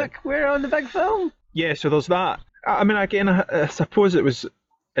 Hey, look, we're on the big film. Yeah, so there's that. I mean, again, I suppose it was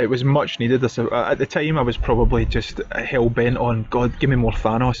much needed. At the time, I was probably just hell bent on, God, give me more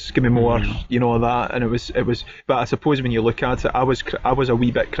Thanos, give me more, that. And it was. But I suppose when you look at it, I was a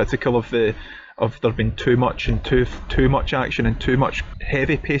wee bit critical of there being too much and too much action and too much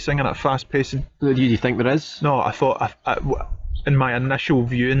heavy pacing and fast pacing. Do you think there is? No, I thought in my initial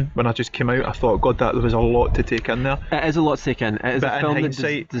viewing when I just came out, I thought, God, that there was a lot to take in there. It is a lot to take in. It is a film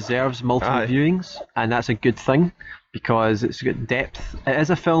that deserves multiple viewings, and that's a good thing because it's got depth. It is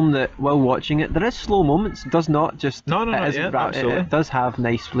a film that, while watching it, there is slow moments. It does not just... No, absolutely. It does have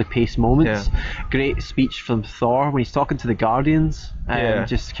nicely paced moments. Yeah. Great speech from Thor when he's talking to the Guardians, and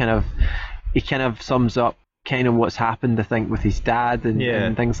just he kind of sums up kind of what's happened, I think, with his dad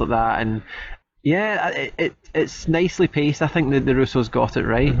and things like that. And yeah, it's nicely paced. I think that the Russos got it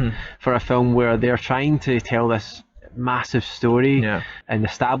right for a film where they're trying to tell this massive story and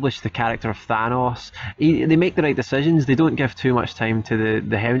establish the character of Thanos. They make the right decisions. They don't give too much time to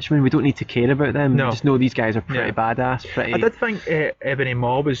the henchmen. We don't need to care about them. We just know these guys are pretty badass. I did think Ebony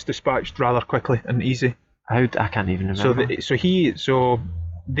Maw was dispatched rather quickly and easy. I can't even remember.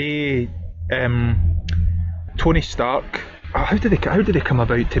 Tony Stark. How did they come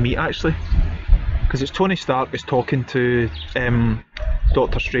about to meet actually? Because it's Tony Stark is talking to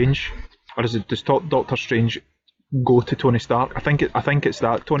Doctor Strange, or is it does Doctor Strange go to Tony Stark? I think it's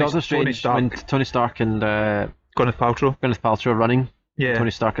that Doctor Strange, Tony Stark. When Tony Stark and Gwyneth Paltrow are running. Yeah.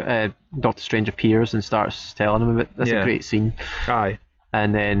 Tony Stark, Doctor Strange appears and starts telling him about. That's a great scene. Aye.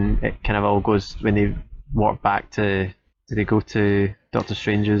 And then it kind of all goes when they walk back to. Do they go to Doctor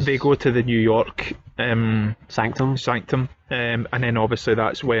Strange's? They go to the New York Sanctum. And then obviously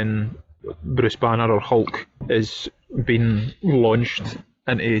that's when Bruce Banner or Hulk is being launched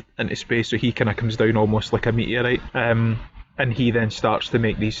into space, so he kind of comes down almost like a meteorite. And he then starts to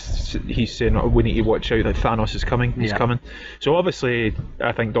make these. He's saying, "Oh, we need to watch out that Thanos is coming. He's coming." So obviously,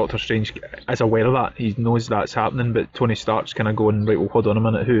 I think Doctor Strange is aware of that. He knows that's happening, but Tony Stark's kind of going, "Right, well, hold on a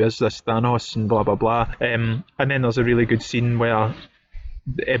minute. Who is this Thanos?" And blah blah blah. And then there's a really good scene where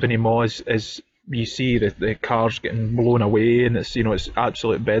Ebony Maw is you see the cars getting blown away, and it's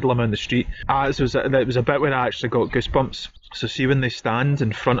absolute bedlam on the street. It was a bit where I actually got goosebumps. So see when they stand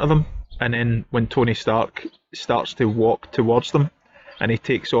in front of them. And then when Tony Stark starts to walk towards them, and he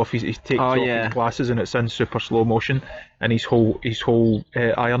takes off his glasses, and it's in super slow motion, and his whole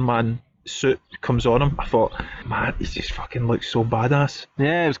Iron Man suit comes on him. I thought, man, he just fucking looks so badass.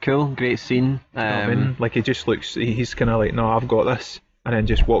 Yeah, it was cool, great scene. You know what I mean? Like he just looks, he's kind of like, no, I've got this. And then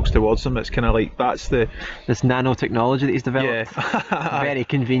just walks towards them. It's kind of like this nanotechnology that he's developed. Yeah. Very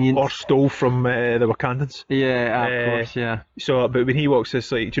convenient. Or stole from the Wakandans. Yeah, of course, yeah. So, but when he walks,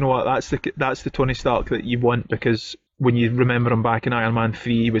 it's like, do you know what? That's the Tony Stark that you want, because when you remember him back in Iron Man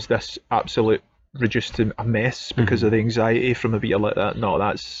 3, he was this absolute reduced to a mess because of the anxiety from a beat like that. No,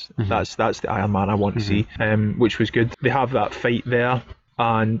 that's the Iron Man I want to see, which was good. They have that fight there,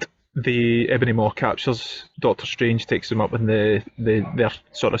 and the Ebony Maw captures Doctor Strange, takes him up in their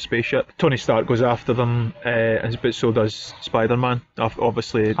sort of spaceship. Tony Stark goes after them, but so does Spider-Man,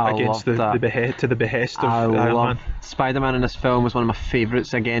 obviously against the behest of Iron Man. Spider-Man in this film was one of my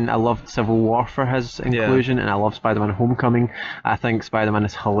favourites. Again, I loved Civil War for his inclusion, and I love Spider-Man Homecoming. I think Spider-Man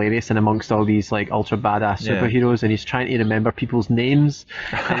is hilarious, and amongst all these like ultra badass superheroes, and he's trying to remember people's names,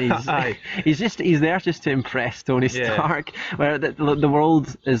 and he's there just to impress Tony Stark. Where the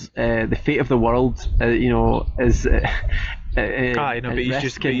world is. The fate of the world, is but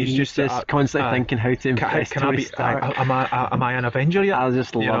he's just constantly thinking how to impress Tony Stark. Am I an Avenger yet? I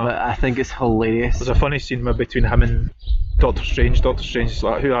just love it. I think it's hilarious. There's a funny scene between him and Doctor Strange. Doctor Strange is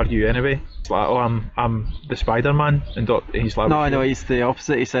like, "Who are you anyway?" It's like, "Oh, I'm the Spider-Man," and he's like, "No, he's the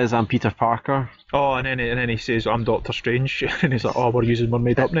opposite." He says, "I'm Peter Parker." Oh, and then he says, "I'm Doctor Strange," and he's like, "Oh, we're using more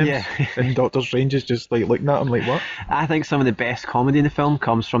made-up names." Yeah. And Doctor Strange is just like looking at him like, "What?" I think some of the best comedy in the film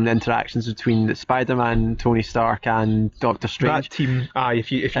comes from the interactions between the Spider-Man, Tony Stark, and Doctor Strange. That team,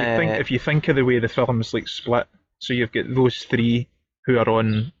 if you think of the way the film's like split, so you've got those three who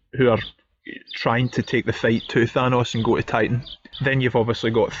are trying to take the fight to Thanos and go to Titan. Then you've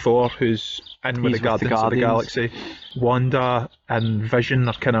obviously got Thor, who's in with the Guardians of the Galaxy. Wanda and Vision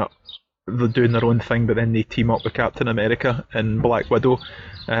are they're doing their own thing, but then they team up with Captain America and Black Widow,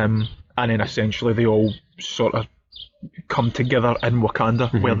 and then essentially they all sort of come together in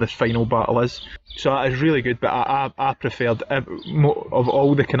Wakanda, where the final battle is. So that is really good, but I preferred, of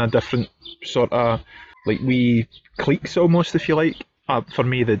all the kind of different sort of like wee cliques almost, if you like, for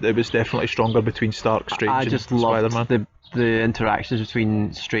me it was definitely stronger between Stark, Strange, and Spider-Man. I just loved the interactions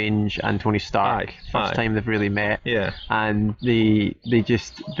between Strange and Tony Stark. First time they've really met. Yeah. And the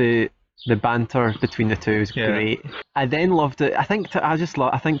banter between the two is great. I then loved it. I think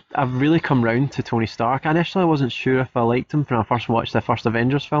I've really come round to Tony Stark. Initially, I wasn't sure if I liked him when I first watched the first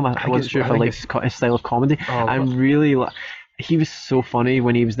Avengers film. I wasn't sure if I liked his style of comedy. He was so funny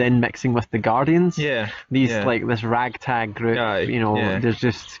when he was then mixing with the Guardians. Like this ragtag group, they're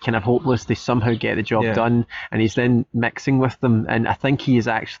just kind of hopeless. They somehow get the job done, and he's then mixing with them. And I think he is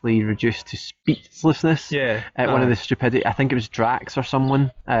actually reduced to speechlessness at one of the stupidity. I think it was Drax or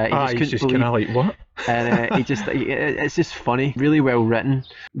someone. He's just kind of like, what? And it's just funny, really well written.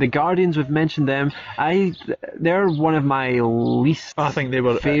 The Guardians, we've mentioned them. They're one of my least. I think they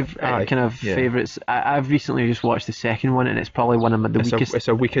were favorites. I've recently just watched the second one, and it's probably one of the weakest. It's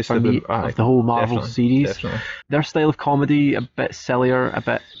the weakest for me of the whole Marvel series. Definitely. Their style of comedy a bit sillier,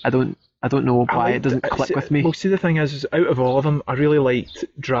 I don't know why it doesn't click with me. Well, see, the thing is out of all of them, I really liked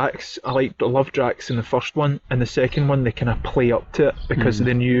Drax. I loved Drax in the first one, and the second one they kind of play up to it because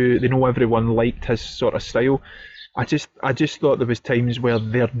they know everyone liked his sort of style. I just thought there was times where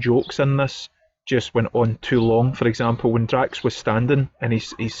their jokes in this just went on too long. For example, when Drax was standing and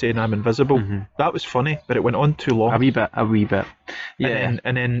he's saying "I'm invisible," that was funny, but it went on too long. A wee bit. Yeah.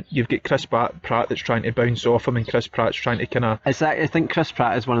 And then you've got Chris Pratt that's trying to bounce off him, and Chris Pratt's trying to kind of. I think Chris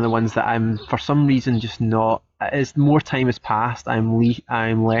Pratt is one of the ones that I'm for some reason just not. As more time has passed, I'm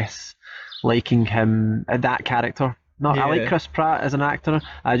less liking him, that character. I like Chris Pratt as an actor.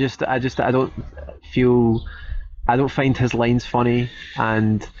 I don't find his lines funny,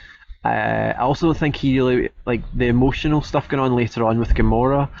 and I also don't think he really like the emotional stuff going on later on with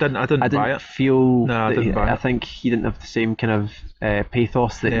Gamora. I didn't buy it. I think he didn't have the same kind of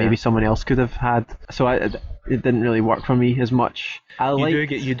pathos that maybe someone else could have had. So it didn't really work for me as much.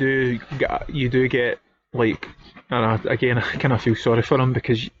 You do get like, and again I kind of feel sorry for him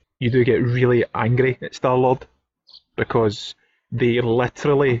because you do get really angry at Star-Lord because they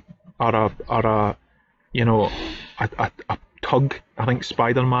literally are a tug. I think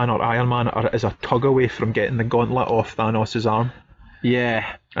Spider-Man or Iron Man is a tug away from getting the gauntlet off Thanos' arm.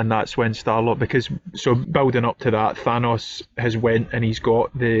 Yeah. And that's when Star-Lord, so building up to that, Thanos has went and he's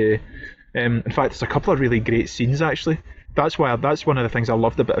got the in fact there's a couple of really great scenes actually. That's one of the things I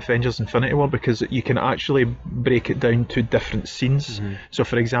loved about Avengers Infinity War, because you can actually break it down to different scenes. So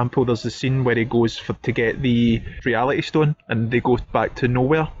for example, there's the scene where he goes to get the Reality Stone, and they go back to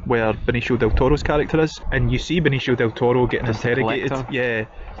nowhere where Benicio del Toro's character is, and you see Benicio del Toro getting interrogated. Yeah,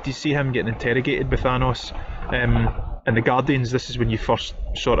 do you see him getting interrogated with Thanos? And the Guardians, this is when you first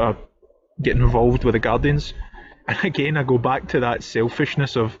sort of get involved with the Guardians. And again, I go back to that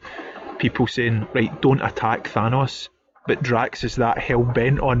selfishness of people saying, right, don't attack Thanos. But Drax is that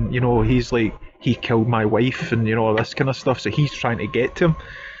hell-bent on, he's like, he killed my wife and, all this kind of stuff, so he's trying to get to him.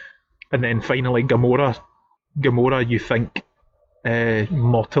 And then finally Gamora, you think,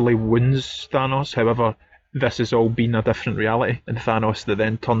 mortally wounds Thanos. However, this has all been a different reality, and Thanos that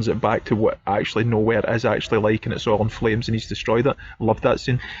then turns it back to what actually nowhere is actually like, and it's all in flames and he's destroyed it. I love that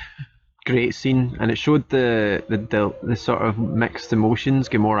scene. Great scene, and it showed the sort of mixed emotions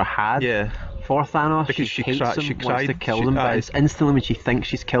Gamora had for Thanos. Because she wants to kill him, but it's instantly when she thinks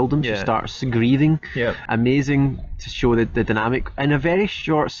she's killed him, she starts grieving. Amazing to show the dynamic in a very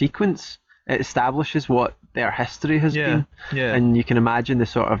short sequence. It establishes what their history has been, and you can imagine the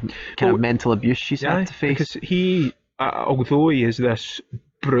sort of kind of mental abuse she's had to face. Because he, although he is this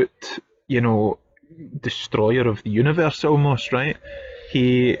brute, destroyer of the universe almost, right?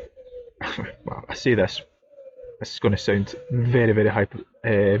 He, well, I say this this is going to sound very,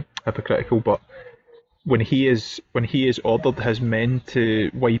 very hypocritical, but when he is ordered his men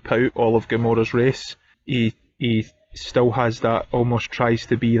to wipe out all of Gamora's race, he still has that, almost tries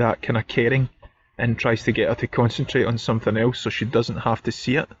to be that kind of caring, and tries to get her to concentrate on something else so she doesn't have to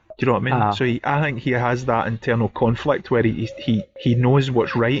see it. Do you know what I mean? So I think he has that internal conflict where he knows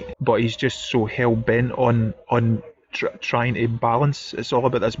what's right, but he's just so hell bent on trying to balance. It's all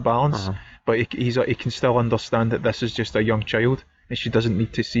about this balance, but he can still understand that this is just a young child, and she doesn't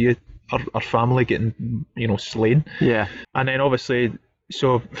need to see her family getting slain. Yeah. And then obviously,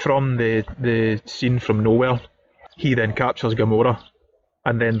 so from the scene from nowhere, he then captures Gamora.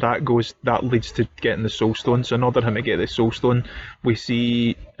 And then that leads to getting the Soul Stone. So in order for him to get the Soul Stone, we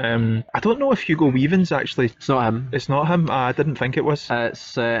see, I don't know if Hugo Weaving's actually... It's not him. It's not him? I didn't think it was.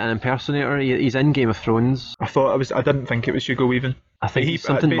 It's an impersonator. He's in Game of Thrones. I didn't think it was Hugo Weaving. I think he's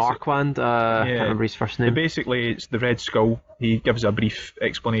something Marquand. I can't remember his first name. Basically, it's the Red Skull. He gives a brief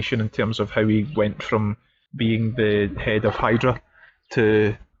explanation in terms of how he went from being the head of Hydra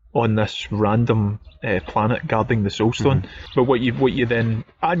to on this random planet guarding the Soul Stone. But what you then,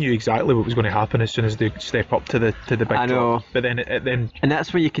 I knew exactly what was going to happen as soon as they step up to the big I know. drop. But then and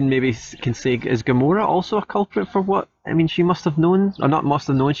that's where you can say, is Gamora also a culprit for what? I mean, she must have known, or not must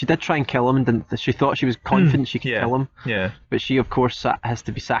have known. She did try and kill him, and didn't. She thought she was confident she could kill him. Yeah. But she, of course, has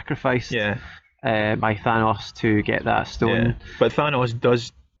to be sacrificed. Yeah. By Thanos to get that stone. Yeah. But Thanos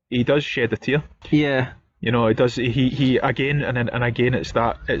does shed a tear. Yeah. It does. He again and again. It's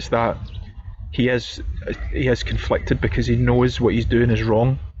that he is conflicted because he knows what he's doing is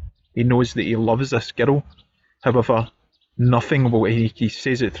wrong. He knows that he loves this girl. However, nothing will. He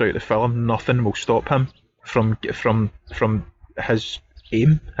says it throughout the film. Nothing will stop him from his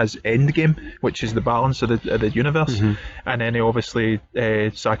aim, his end game, which is the balance of the universe. And then he obviously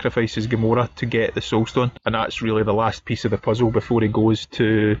sacrifices Gamora to get the Soul Stone, and that's really the last piece of the puzzle before he goes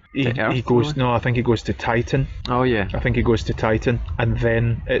to Earth. No, I think he goes to Titan. Oh yeah, I think he goes to Titan, and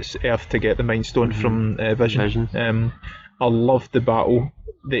then it's Earth to get the Mind Stone from Vision. I love the battle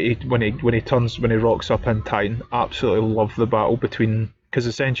that when he rocks up in Titan. Absolutely love the battle between, because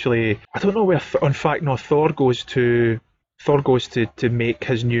essentially I don't know where Thor goes to make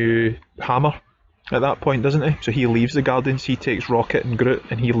his new hammer at that point, doesn't he? So he leaves the Guardians, he takes Rocket and Groot,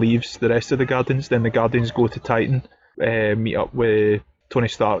 and he leaves the rest of the Guardians. Then the Guardians go to Titan, meet up with Tony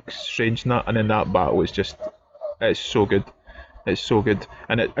Stark, Strange, and then that battle is just, it's so good. It's so good.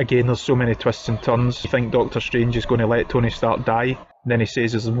 And again, there's so many twists and turns. You think Doctor Strange is going to let Tony Stark die, and then he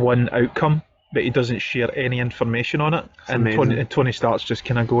says there's one outcome, but he doesn't share any information on it. And Tony Stark's just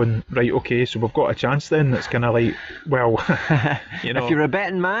kind of going, right, okay, so we've got a chance then. It's kind of like, well, if you're a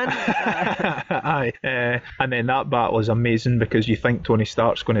betting man. Aye. And then that battle is amazing because you think Tony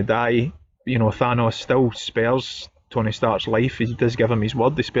Stark's going to die. Thanos still spares Tony Stark's life. He does give him his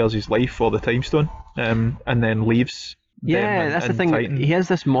word. He spares his life for the Time Stone, and then leaves. Yeah, that's the thing. Titan. He is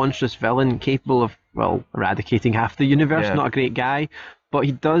this monstrous villain capable of, eradicating half the universe. Not a great guy. But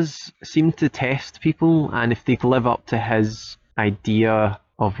he does seem to test people, and if they live up to his idea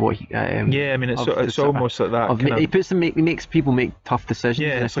of what he... it's almost like that. He makes people make tough decisions.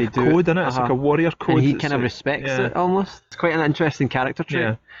 Yeah, it's like a code, isn't it? It's like a warrior code. And he kind of respects it, almost. It's quite an interesting character trait.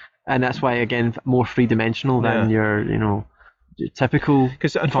 Yeah. And that's why, again, more three-dimensional than your, typical...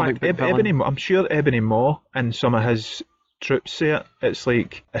 Because, in fact, I'm sure Ebony Maw and some of his troops say it. It's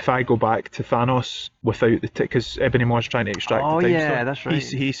like, if I go back to Thanos without the because Ebony Maw's trying to extract the Time Stone. That's right.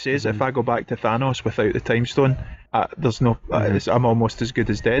 He says, if I go back to Thanos without the Time Stone, there's no I'm almost as good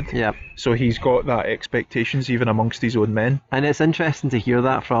as dead. Yeah. So he's got that expectations even amongst his own men. And it's interesting to hear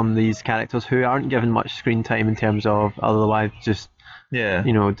that from these characters who aren't given much screen time in terms of otherwise just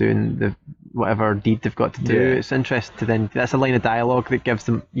doing the whatever deed they've got to do. It's interesting to then, that's a line of dialogue that gives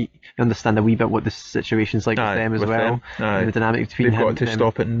them, you understand a wee bit what the situation's like with them as well. And the dynamic between they've got to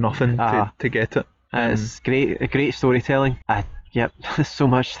stop at nothing to get it. It's great storytelling. Yep, there's so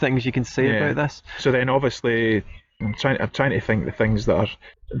much things you can say about this. So then obviously I'm trying to think the things that are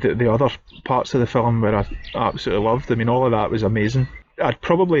the other parts of the film where I absolutely loved. I mean, all of that was amazing. I'd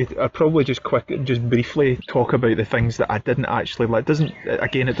probably just briefly talk about the things that I didn't actually like.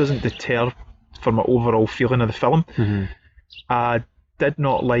 It doesn't deter from my overall feeling of the film. I did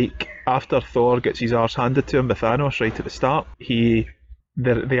not like, after Thor gets his arse handed to him by Thanos right at the start,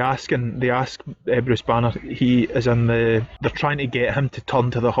 they ask Bruce Banner, they're trying to get him to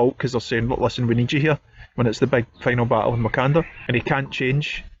turn to the Hulk because they're saying, look, listen, we need you here when it's the big final battle in Wakanda, and he can't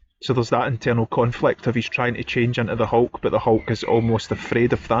change. So there's that internal conflict of he's trying to change into the Hulk, but the Hulk is almost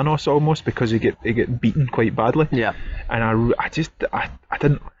afraid of Thanos because he get beaten quite badly. Yeah. And I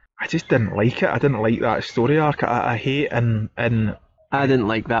I just didn't like it. I didn't like that story arc. I hate and I didn't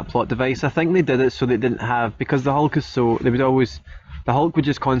like that plot device. I think they did it so they didn't have, because the Hulk is so, they would always, the Hulk would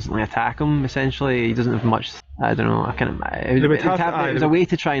just constantly attack him. Essentially, he doesn't have much. I don't know. It was a way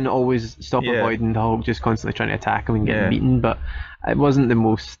to try and always stop avoiding the Hulk just constantly trying to attack him and getting beaten. But it wasn't the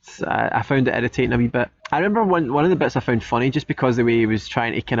most. I found it irritating a wee bit. I remember one of the bits I found funny just because the way he was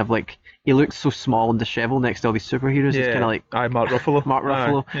trying to kind of like, he looked so small and dishevelled next to all these superheroes. It's kind of like Mark Ruffalo. Mark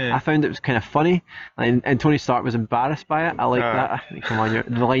Ruffalo. I found it was kind of funny, and Tony Stark was embarrassed by it. I like that. Come on,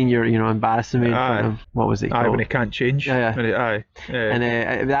 the line you're embarrassing me. In front of, what was it called? When he can't change.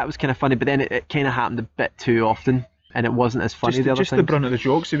 And that was kind of funny, but then it kind of happened a bit too often, and it wasn't as funny. Just the brunt of the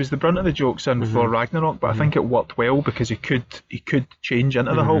jokes. It was the brunt of the jokes in for Ragnarok, but I think it worked well because he could change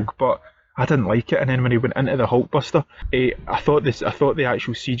into the Hulk, but I didn't like it. And then when he went into the Hulkbuster, I thought the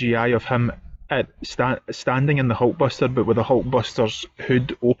actual CGI of him standing in the Hulkbuster, but with the Hulkbuster's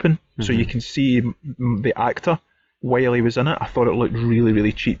hood open, so you can see the actor while he was in it. I thought it looked really,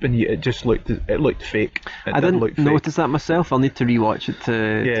 really cheap, and it looked fake. I didn't notice that myself. I'll need to rewatch it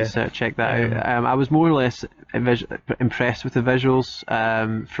to check that out. I was more or less impressed with the visuals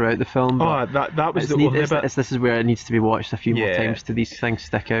throughout the film. That was the only bit. This is where it needs to be watched a few more times to these things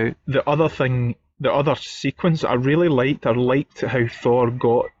stick out. The other sequence I really liked. I liked how Thor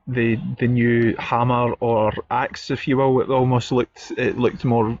got the new hammer or axe, if you will. It almost looked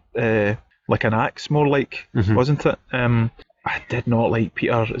more like an axe, more like, wasn't it? I did not like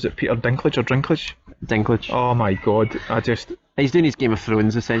Peter. Is it Peter Dinklage or Dinklage? Dinklage. Oh my god! He's doing his Game of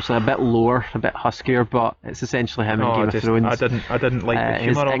Thrones essentially, a bit lower, a bit huskier, but it's essentially him in Game of Thrones. I didn't like the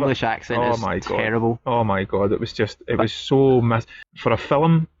humour of it. His English accent is terrible. Oh my god! It was so for a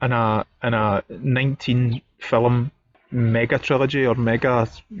film in a 19 film mega trilogy or mega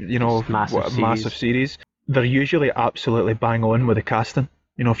massive series. They're usually absolutely bang on with the casting.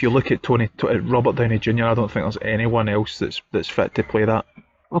 You know, if you look at Robert Downey Jr., I don't think there's anyone else that's fit to play that.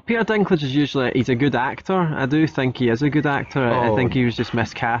 Well, Peter Dinklage is he's a good actor. I do think he is a good actor. I think he was just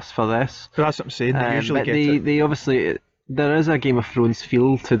miscast for this. But that's what I'm saying. They usually they obviously, there is a Game of Thrones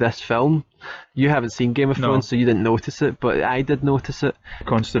feel to this film. You haven't seen Game of Thrones, so you didn't notice it, but I did notice it.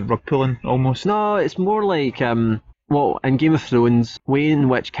 Constant rug pulling, almost. No, it's more like well, in Game of Thrones, way in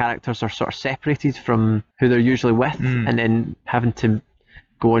which characters are sort of separated from who they're usually with, and then having to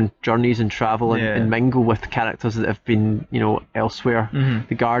go on journeys and travel and mingle with characters that have been, elsewhere.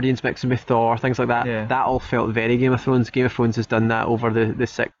 The Guardians mixing with Thor, things like that. That all felt very Game of Thrones. Game of Thrones has done that over the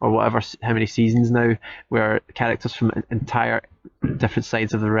 6 or whatever, how many seasons now, where characters from entire different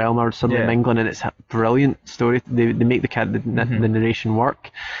sides of the realm are suddenly mingling, and it's a brilliant story. They make the narration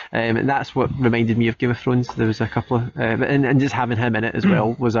work, and that's what reminded me of Game of Thrones. There was a couple of and just having him in it as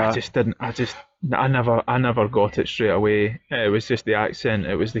well was I never got it straight away. It was just the accent,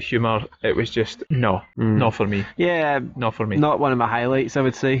 it was the humour, it was just not for me. Yeah, not for me. Not one of my highlights, I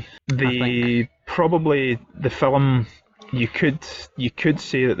would say. Probably the film, you could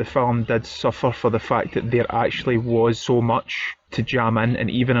say that the film did suffer for the fact that there actually was so much to jam in, and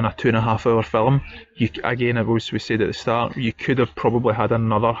even in a 2.5 hour film, as we said at the start, you could have probably had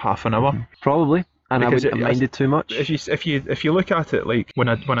another half an hour. Probably. And because I wouldn't have minded too much. If you look at it, like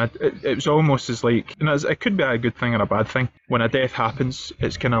it was almost as like, it could be a good thing or a bad thing. When a death happens,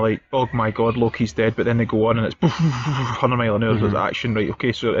 it's kind of like, oh my god, Loki's dead, but then they go on and it's 100 mile an hour with action, right?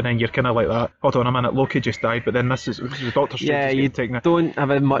 Okay, so and then you're kind of like that. Hold on a minute, Loki just died, but then this is Doctor Strange. Yeah, you don't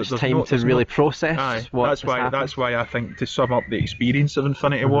have much time to really process. That's why I think, to sum up the experience of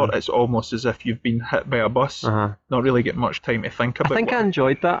Infinity War, it's almost as if you've been hit by a bus, not really get much time to think about. I think I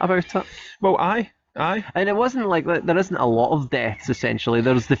enjoyed that about it. Well, Aye. And it wasn't like that. There isn't a lot of deaths, essentially.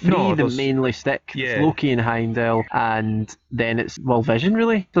 There's the three that mainly stick. It's Loki and Heimdall, and then it's Vision,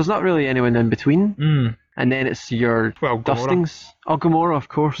 really. There's not really anyone in between. And then it's your dustings. Oh, Gamora, of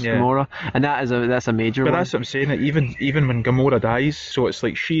course, Gamora. And that's a major one. But that's what I'm saying, that even when Gamora dies, so it's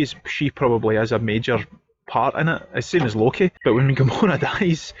like she probably is a major part in it, as same as Loki. But when Gamora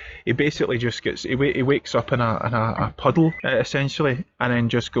dies, he basically just he wakes up in a puddle, essentially, and then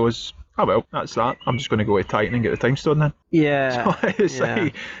just goes, oh well, that's that. I'm just going to go to Titan and get the time stone then. Yeah. So it's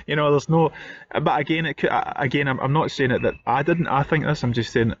like, there's no. But again, I'm not saying it that I didn't. I think this. I'm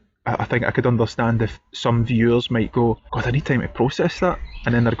just saying, I think I could understand if some viewers might go, God, I need time to process that,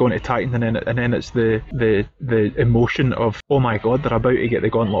 and then they're going to Titan, and then it's the emotion of, oh my God, they're about to get the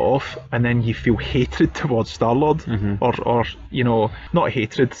gauntlet off, and then you feel hatred towards Star-Lord, or not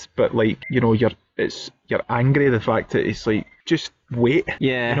hatred, but like, you're angry the fact that it's like, just wait.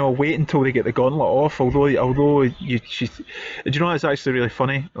 Yeah. Wait until they get the gauntlet off. Although do you know, it's actually really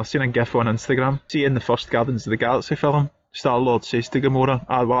funny. I've seen a GIF on Instagram. See, in the first Guardians of the Galaxy film, Star-Lord says to Gamora,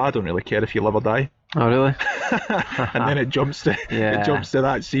 well, I don't really care if you live or die. Oh, really? And then it jumps to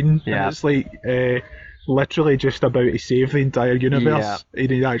that scene, and it's like literally just about to save the entire universe. And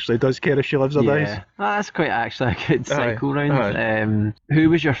he actually does care if she lives or dies. That's quite actually a good cycle round. Who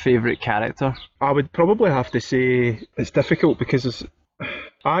was your favourite character? I would probably have to say it's difficult because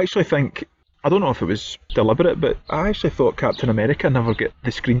I actually think, I don't know if it was deliberate, but I actually thought Captain America never get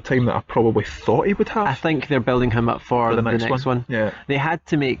the screen time that I probably thought he would have. I think they're building him up for the next one. Yeah. They had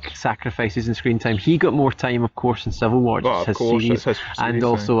to make sacrifices in screen time. He got more time, of course, in Civil War, just his series. And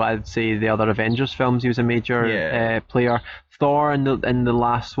also, I'd say the other Avengers films, he was a major player. Thor in the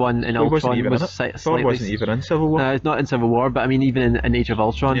last one in Ultron Thor wasn't even in Civil War. No, it's not in Civil War, but I mean, even in Age of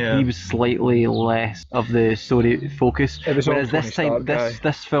Ultron, he was slightly less of the story focus. Whereas this time,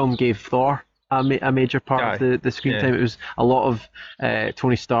 this film gave Thor a major part of the screen time. It was a lot of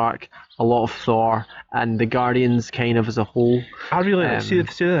Tony Stark, a lot of Thor, and the Guardians kind of as a whole. I really see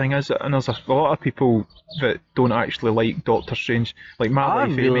the thing is, and there's a lot of people that don't actually like Doctor Strange. Like my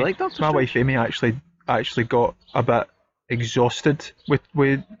wife Amy actually got a bit exhausted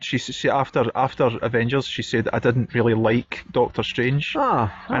with she after Avengers. She said, I didn't really like Doctor Strange.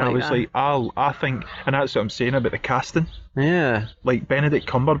 And I was like, I think, and that's what I'm saying about the casting. Yeah, like Benedict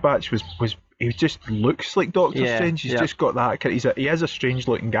Cumberbatch was he just looks like Doctor Strange. He's just got that. He is a strange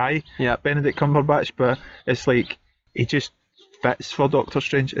looking guy. Yeah, Benedict Cumberbatch, but it's like he just fits for Doctor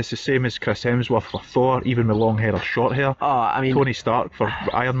Strange. It's the same as Chris Hemsworth for Thor, even with long hair or short hair. I mean, Tony Stark for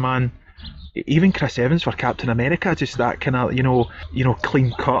Iron Man. Even Chris Evans for Captain America, just that kind of, you know,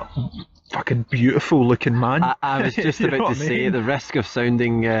 clean cut, fucking beautiful looking man. I was just about to say, the risk of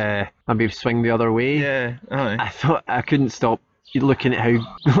sounding maybe swing the other way. Yeah, I thought I couldn't stop looking at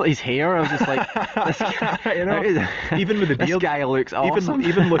how his hair. I was just like, this guy, even with the beard, this guy looks awesome.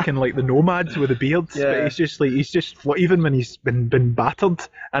 Even looking like the nomads with the beards. But he's just even when he's been battered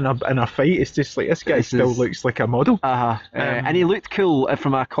in a fight, it's just like this guy still looks like a model. And he looked cool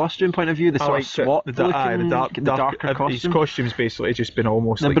from a costume point of view. The sort of SWAT the darker costume. His costume's basically just been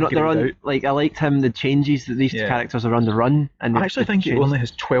almost like they're on, out. Like, I liked him. The changes that these characters are on the run. And I actually think he only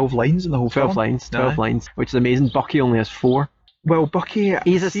has 12 lines in the whole 12 film. 12 lines, which is amazing. Bucky only has 4. Well, Bucky,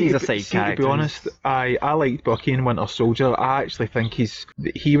 he's a side character. To be honest, I liked Bucky in Winter Soldier. I actually think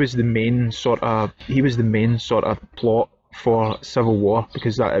he was the main sort of plot for Civil War,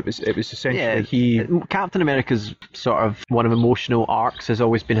 because it was essentially Captain America's sort of one of emotional arcs has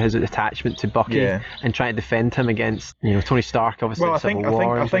always been his attachment to Bucky and trying to defend him against Tony Stark, obviously. Well,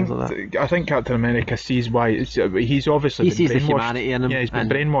 I think Captain America sees why he's obviously he sees the humanity in him. Yeah, he's been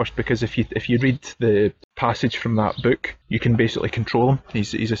brainwashed, because if you read the passage from that book, you can basically control him.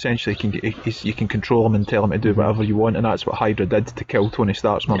 He's essentially you can control him and tell him to do whatever you want, and that's what Hydra did to kill Tony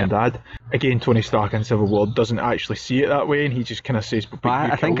Stark's mum and dad. Again, Tony Stark in Civil War doesn't actually see it that way, and he just kind of says,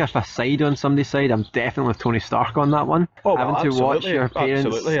 I think if I side on somebody's side, I'm definitely with Tony Stark on that one. Having to watch your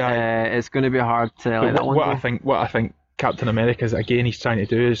parents, it's going to be hard to let that one go. What I think Captain America is, again, he's trying to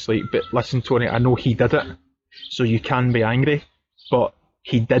do is like, but listen, Tony, I know he did it, so you can be angry, but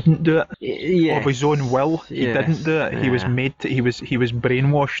he didn't do it of his own will. He didn't do it. He was made to, he was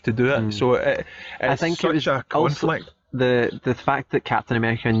brainwashed to do it. So I think such it was a conflict. The fact that Captain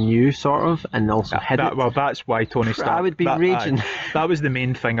America knew, sort of, and also hid it. Well, that's why Tony Stark. I would be raging. That was the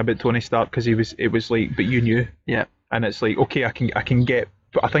main thing about Tony Stark, because it was like, but you knew. Yeah. And it's like, okay, I can get.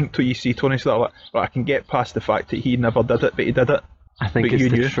 But I think you see Tony Stark, I can get past the fact that he never did it, but he did it. I think it's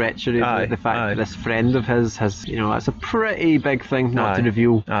the treachery, the fact that this friend of his has, it's a pretty big thing not to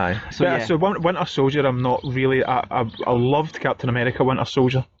reveal. So Winter Soldier, I'm not really. I loved Captain America Winter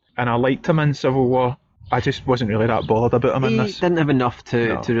Soldier, and I liked him in Civil War. I just wasn't really that bothered about him in this. He didn't have enough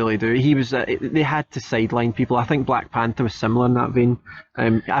to really do. He was. They had to sideline people. I think Black Panther was similar in that vein.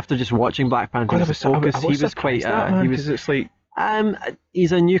 After just watching Black Panther, he was quite. It's like.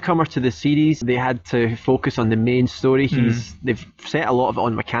 He's a newcomer to the series. They had to focus on the main story. They've set a lot of it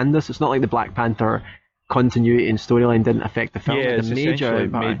on Wakanda, so it's not like the Black Panther continuity and storyline didn't affect the film. The major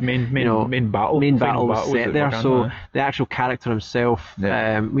main battle was set there. So the actual character himself,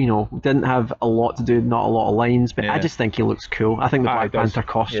 didn't have a lot to do, not a lot of lines. But I just think he looks cool. I think the Black Panther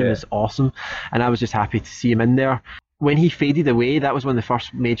costume is awesome, and I was just happy to see him in there. When he faded away, that was one of the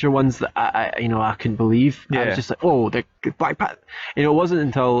first major ones that I couldn't believe. I was just like, oh, the Black Panther. It wasn't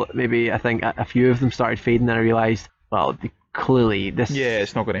until maybe I think a few of them started fading that I realised, well, clearly this. Yeah,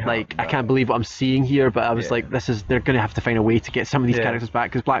 it's not going to happen. Like, I can't believe what I'm seeing here, but I was like, they're going to have to find a way to get some of these characters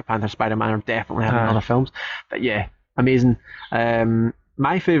back, because Black Panther, Spider-Man are definitely having other films. But yeah, amazing.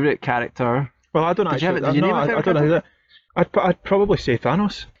 My favourite character. Well, I don't actually. I don't know. I'd probably say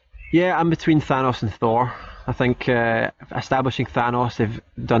Thanos. Yeah, I'm between Thanos and Thor. I think establishing Thanos, they've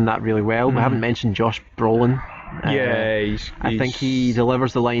done that really well. We haven't mentioned Josh Brolin. I think he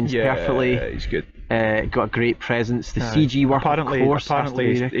delivers the lines perfectly. Yeah, he's good. Got a great presence. The CG work, apparently, of course,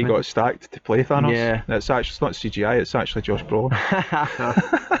 apparently he got stacked to play Thanos. Yeah, it's not CGI. It's actually Josh Brolin.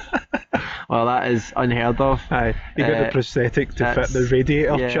 Well, that is unheard of. Aye, he got the prosthetic to fit the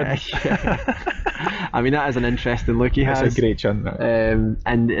radiator chin. Yeah. I mean, that is an interesting look he has. That's a great chin.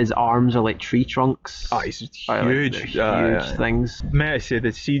 And his arms are like tree trunks. He's huge. Huge things. May I say, the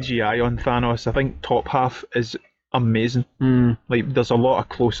CGI on Thanos, I think top half is amazing. Like, there's a lot of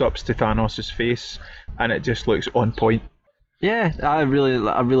close-ups to Thanos' face, and it just looks on point. Yeah, I really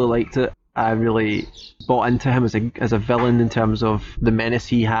liked it. I really bought into him as a villain in terms of the menace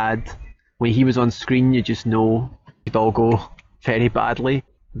he had. When he was on screen, you just know it'd all go very badly.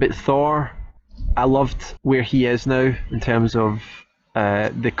 But Thor, I loved where he is now in terms of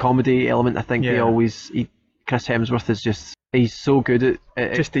the comedy element. I think Chris Hemsworth is just, he's so good at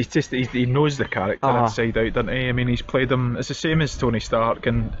he knows the character inside out, doesn't he? I mean, he's played him. It's the same as Tony Stark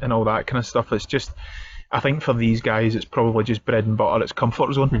and all that kind of stuff. It's just, I think for these guys, it's probably just bread and butter. It's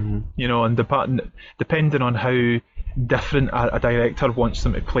comfort zone, you know. And depending on how different a director wants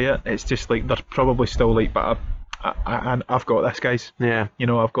them to play it, it's just like they're probably still like, but I've got this, guys. Yeah, you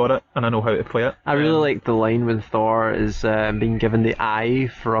know, I've got it, and I know how to play it. I really like the line when Thor is being given the eye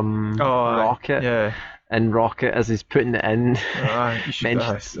from Rocket. Yeah. And Rocket, as he's putting it in, I'm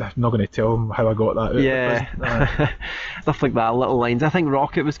not going to tell him how I got that out. Yeah, stuff like that, little lines. I think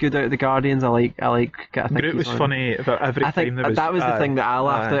Rocket was good out of the Guardians. I think Groot was funny every time there was. That was the thing that I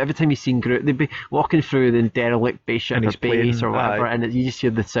laughed at. Every time you seen Groot, they'd be walking through the derelict spaceship or base or whatever, and you just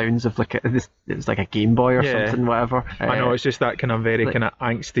hear the sounds of like it was like a Game Boy or something, whatever. I know, it's just that kind of very kind of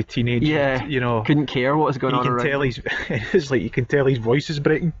angsty teenage. Yeah, you know, couldn't care what was going on. It's like you can tell his voice is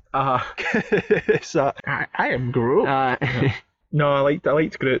breaking. It's that. I am Groot. No, I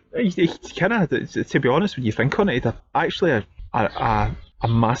liked Groot. He kind of, to be honest, when you think on it, he had actually a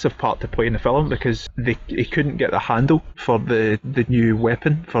massive part to play in the film, because he couldn't get the handle for the new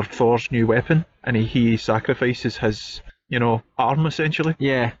weapon, for Thor's new weapon, and he sacrifices his, arm essentially.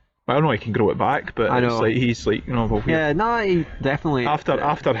 Yeah. I don't know, he can grow it back, but he's like, well, yeah, no, he definitely.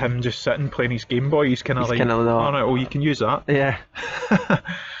 After him just sitting playing his Game Boy, he's kind of like, oh, you can use that. Yeah.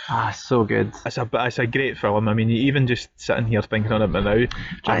 So good. It's a great film. I mean, even just sitting here thinking on it now,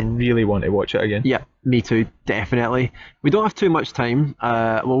 I really want to watch it again. Yeah, me too, definitely. We don't have too much time.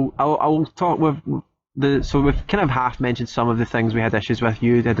 I'll talk with. So we've kind of half mentioned some of the things we had issues with.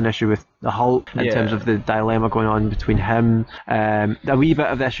 You had an issue with the Hulk in terms of the dilemma going on between him. A wee bit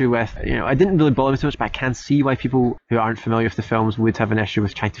of the issue with, I didn't really bother me too much, but I can see why people who aren't familiar with the films would have an issue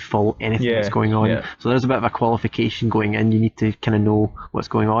with trying to follow anything that's going on. Yeah. So there's a bit of a qualification going in. You need to kind of know what's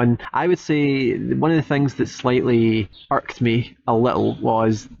going on. I would say one of the things that slightly irked me a little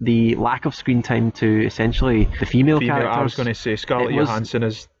was the lack of screen time to essentially the female characters. I was going to say Scarlett Johansson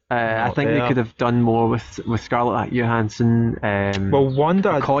is. I think they could have done more with Scarlett Johansson.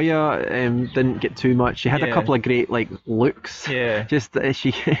 Wanda Okoye didn't get too much. She had a couple of great looks. Yeah. Just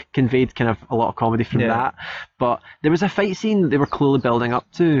she conveyed kind of a lot of comedy from that. But there was a fight scene they were clearly building up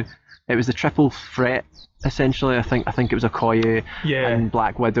to. It was the triple threat essentially. I think it was Okoye and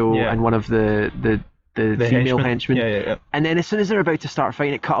Black Widow and one of the female henchmen. Yeah. And then as soon as they're about to start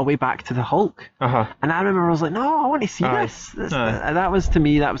fighting, it cut away back to the Hulk. And I remember I was like, no, I want to see this. That was, to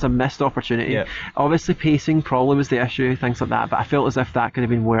me, that was a missed opportunity. Yeah. Obviously, pacing probably was the issue, things like that, but I felt as if that could have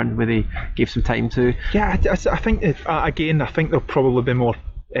been one where they gave some time to. Yeah, I think, again, I think they'll probably be more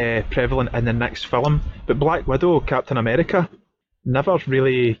prevalent in the next film. But Black Widow, Captain America, never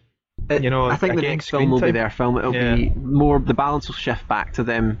really... I think the next film will be their film. It'll be more, the balance will shift back to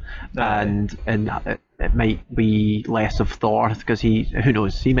them, and it might be less of Thor, because who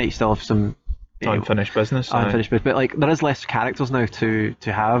knows, he might still have some unfinished business. But there is less characters now to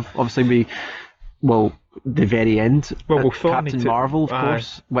have. Obviously, the very end. Captain Marvel, of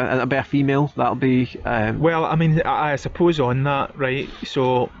course. It'll be a female. That'll be. Well, I mean, I suppose on that, right?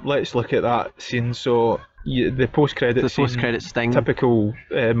 So let's look at that scene. So. The post-credit sting. Typical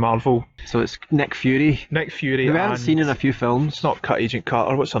Marvel. So it's Nick Fury. Who we haven't seen in a few films. It's not Cut Agent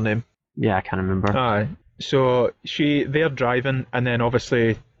Carter. What's her name? Yeah, I can't remember. So they're driving, and then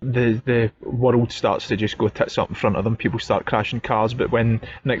obviously the world starts to just go tits up in front of them. People start crashing cars, but when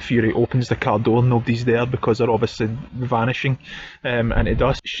Nick Fury opens the car door, nobody's there because they're obviously vanishing, into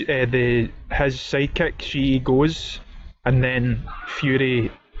dust. His sidekick, she goes, and then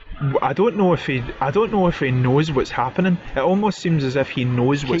Fury. I don't know if he knows what's happening. It almost seems as if he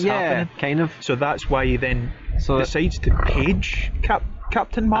knows what's happening. Kind of. So that's why he then decides to page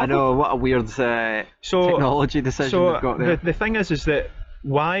Captain Marvel. I know, what a weird technology decision we've got there. The thing is that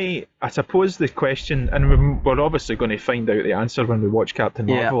why, I suppose the question, and we're obviously going to find out the answer when we watch Captain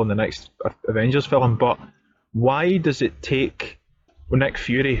Marvel in the next Avengers film, but why does it take Nick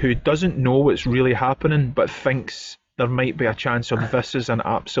Fury, who doesn't know what's really happening but thinks there might be a chance of this is an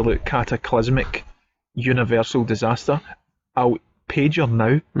absolute cataclysmic universal disaster, I'll pager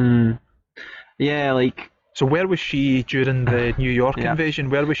now? Yeah, like... So where was she during the New York invasion?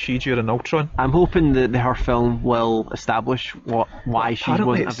 Where was she during Ultron? I'm hoping that her film will establish why she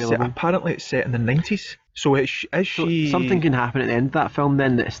wasn't available. Apparently it's set in the 90s. So is she... Something can happen at the end of that film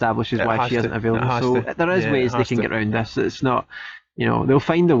then that establishes why she isn't available. So there is ways they can get around this. It's not... they'll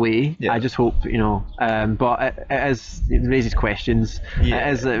find a way. I just hope, but it raises questions.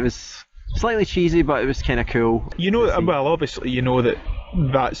 It was slightly cheesy, but it was kind of cool. Well, obviously, that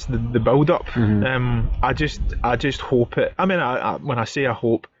that's the build-up. I just hope it. I mean, when I say I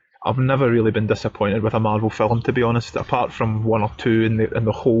hope, I've never really been disappointed with a Marvel film, to be honest, apart from one or two in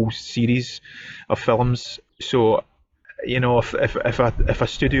the whole series of films. So, if a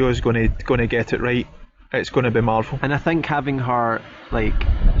studio is going to get it right, it's going to be Marvel. And I think having her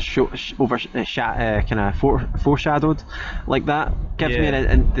foreshadowed like that gives me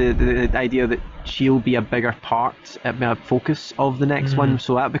the idea that she'll be a bigger part, a focus of the next one.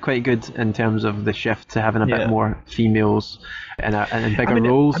 So that'd be quite good in terms of the shift to having a bit more females and bigger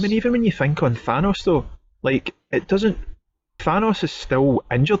roles. I mean, even when you think on Thanos, though, like Thanos is still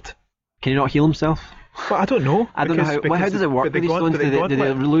injured. Can he not heal himself? Well, I don't know. How does it work with these stones? Do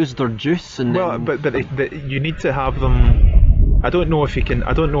they lose their juice? But you need to have them. I don't know if he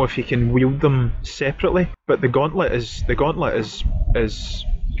can wield them separately. But the gauntlet is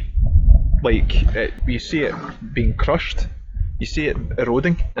like you see it being crushed. You see it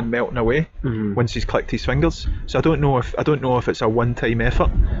eroding and melting away once he's clicked his fingers. So I don't know if it's a one-time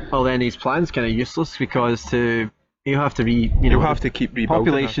effort. Well, then his plan's kind of useless because you have to you'll have to keep rebuilding.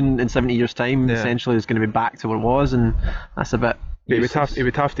 Population in 70 years' time essentially is going to be back to where it was, and that's a bit. He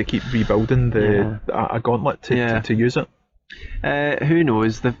would have to keep rebuilding a gauntlet to use it. Who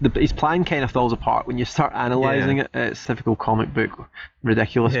knows? His plan kind of falls apart when you start analysing it. It's typical comic book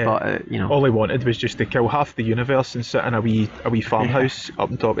ridiculous, but all he wanted was just to kill half the universe and sit in a wee farmhouse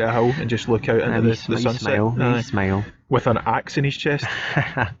up on top of a hill and just look out into the sunset. Smile. With an axe in his chest.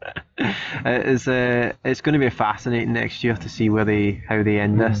 It's going to be fascinating next year to see how they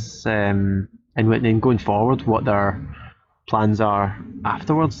end this, and then going forward, what their plans are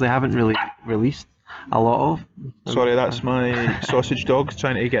afterwards. They haven't really released a lot of. Sorry, that's my sausage dog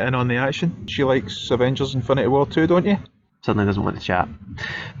trying to get in on the action. She likes Avengers Infinity War 2, don't you? Certainly doesn't want to chat.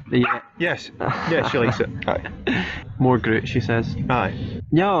 Yes, she likes it. Aye. More Groot, she says. Aye.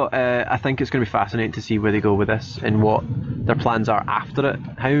 I think it's going to be fascinating to see where they go with this and what their plans are after it.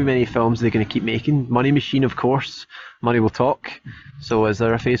 How many films are they going to keep making? Money Machine, of course. Money will talk. So is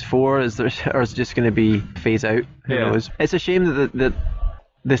there a phase 4? Or is it just going to be phase out? Who knows? It's a shame that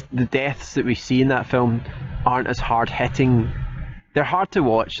the deaths that we see in that film aren't as hard-hitting. They're hard to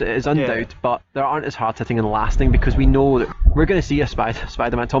watch, it is undoubted, but they aren't as hard-hitting and lasting because we know that we're going to see a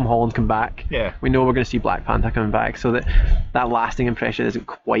Spider-Man, Tom Holland come back. Yeah. We know we're going to see Black Panther coming back, so that lasting impression isn't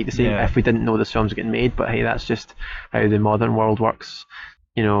quite the same if we didn't know this film's getting made, but hey, that's just how the modern world works.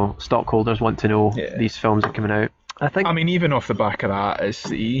 Stockholders want to know these films are coming out. I mean, even off the back of that, it's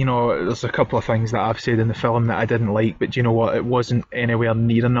there's a couple of things that I've said in the film that I didn't like, but you know what? It wasn't anywhere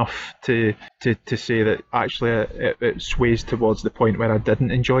near enough to say that actually it sways towards the point where I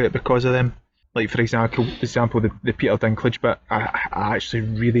didn't enjoy it because of them. Like for example, the Peter Dinklage bit, I actually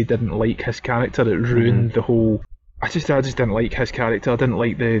really didn't like his character. It ruined the whole. I just didn't like his character. I didn't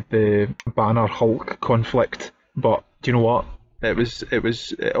like the Banner Hulk conflict. But do you know what? It was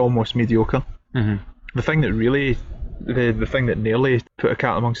almost mediocre. The thing that really, the thing that nearly put a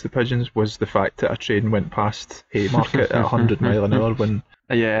cat amongst the pigeons was the fact that a train went past Haymarket at 100 mile an hour when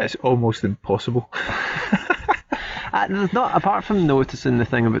it's almost impossible. Not apart from noticing the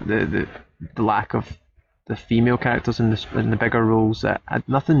thing about the lack of the female characters in the bigger roles,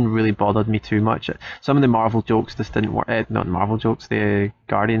 nothing really bothered me too much. Some of the Marvel jokes just didn't work. Not Marvel jokes, the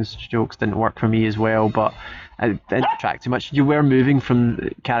Guardians jokes didn't work for me as well, but it didn't attract too much. You were moving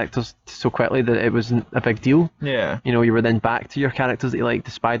from characters so quickly that it wasn't a big deal. Yeah. You were then back to your characters that you liked,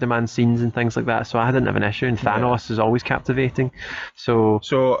 the Spider-Man scenes and things like that, so I didn't have an issue, and Thanos is always captivating. So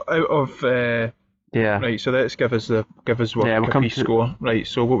out of... Right, so let's give us what a score. Right,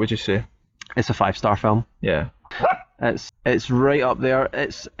 so what would you say? It's a 5-star film. Yeah. It's right up there.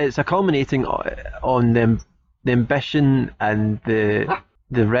 It's a culminating on the ambition and the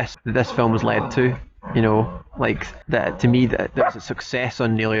rest that this film was led to. You know, like that to me that there's a success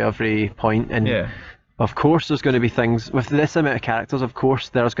on nearly every point, and of course there's going to be things with this amount of characters. Of course,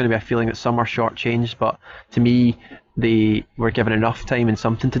 there's going to be a feeling that some are shortchanged, but to me, they were given enough time and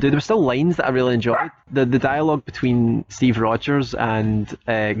something to do. There were still lines that I really enjoyed. The dialogue between Steve Rogers and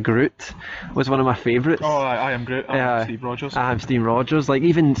Groot was one of my favourites. Oh, I am Groot. I'm Steve Rogers. I'm Steve Rogers. Like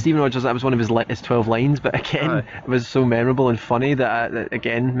even Stephen Rogers, that was one of his 12 lines. But again, it was so memorable and funny that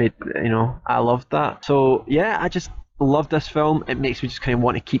again made I loved that. So yeah, I just love this film. It makes me just kind of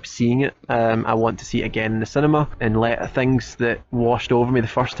want to keep seeing it. I want to see it again in the cinema and let things that washed over me the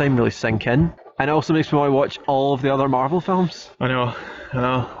first time really sink in. And it also makes me want to watch all of the other Marvel films. I know.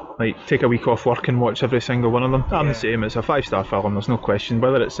 Like, take a week off work and watch every single one of them. I'm the same. It's a 5-star film. There's no question.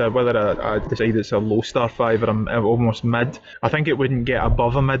 Whether I decide it's a low star 5 or I'm almost mid, I think it wouldn't get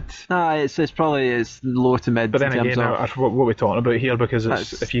above a mid. It's probably low to mid. But then again, what we're talking about here, because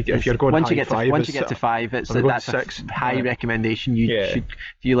if you're going once high you get five, to, once you get to 5, that's 6. A high recommendation. You should,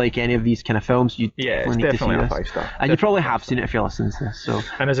 if you like any of these kind of films, you definitely need to see a this. 5-star. And you probably have seen it if you're listening to this. So.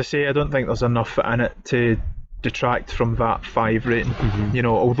 And as I say, I don't think there's enough in it to detract from that 5 rating.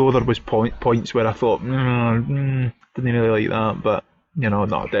 Although there was points where I thought didn't really like that, but no,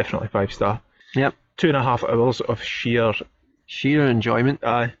 definitely 5-star. Yep. 2.5 hours of sheer enjoyment.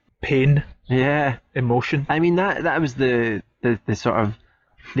 Pain. Yeah. Emotion. I mean that was the sort of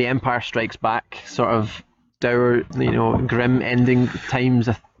the Empire Strikes Back sort of dour, grim ending times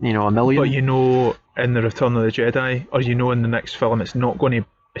a million. But in the Return of the Jedi, or in the next film, it's not going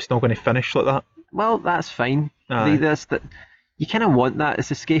to finish like that. Well, that's fine. You kind of want that. It's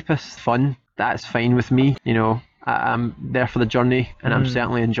escapist fun. That's fine with me. I'm there for the journey, and I'm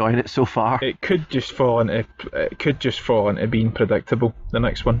certainly enjoying it so far. It could just fall into being predictable. The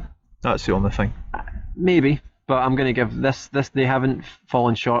next one. That's the only thing. Maybe, but I'm going to give this. They haven't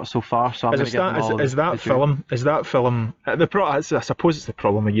fallen short so far, so I'm going to give them all. Is that film? I suppose it's the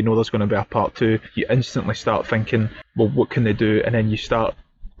problem when there's going to be a part 2. You instantly start thinking, well, what can they do? And then you start.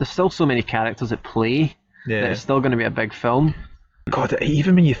 There's still so many characters at play that it's still going to be a big film. God,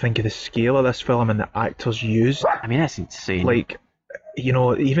 even when you think of the scale of this film and the actors used, I mean, that's insane. Like,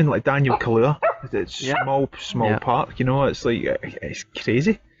 even like Daniel Kaluuya, it's small part. It's like it's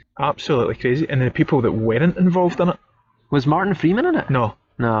crazy, absolutely crazy. And the people that weren't involved in it. Was Martin Freeman in it? No,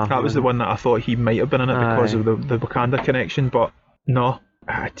 that was the one that I thought he might have been in it because of the Wakanda connection, but no.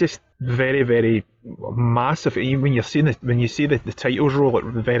 Just very, very massive. When you see the titles roll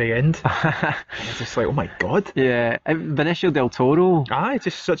at the very end, it's just like, oh my god. Yeah, Benicio del Toro.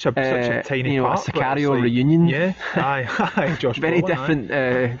 Just such a tiny part. A Sicario reunion. Yeah, Josh. Very Brolin,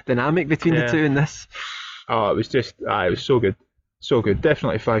 different dynamic between the two in this. Oh, it was so good,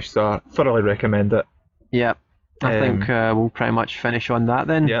 Definitely 5-star. Thoroughly recommend it. Yeah, I think we'll pretty much finish on that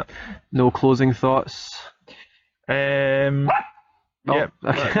then. Yeah. No closing thoughts. Perfect.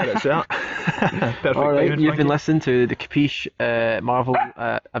 All right, you've been listening to the Capiche Marvel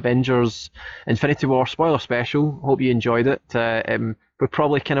Avengers Infinity War spoiler special. Hope you enjoyed it. We're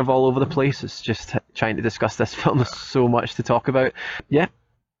probably kind of all over the place. It's just trying to discuss this film. There's so much to talk about. Yeah,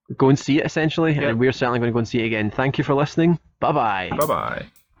 go and see it essentially, and we're certainly going to go and see it again. Thank you for listening. Bye-bye. Bye-bye.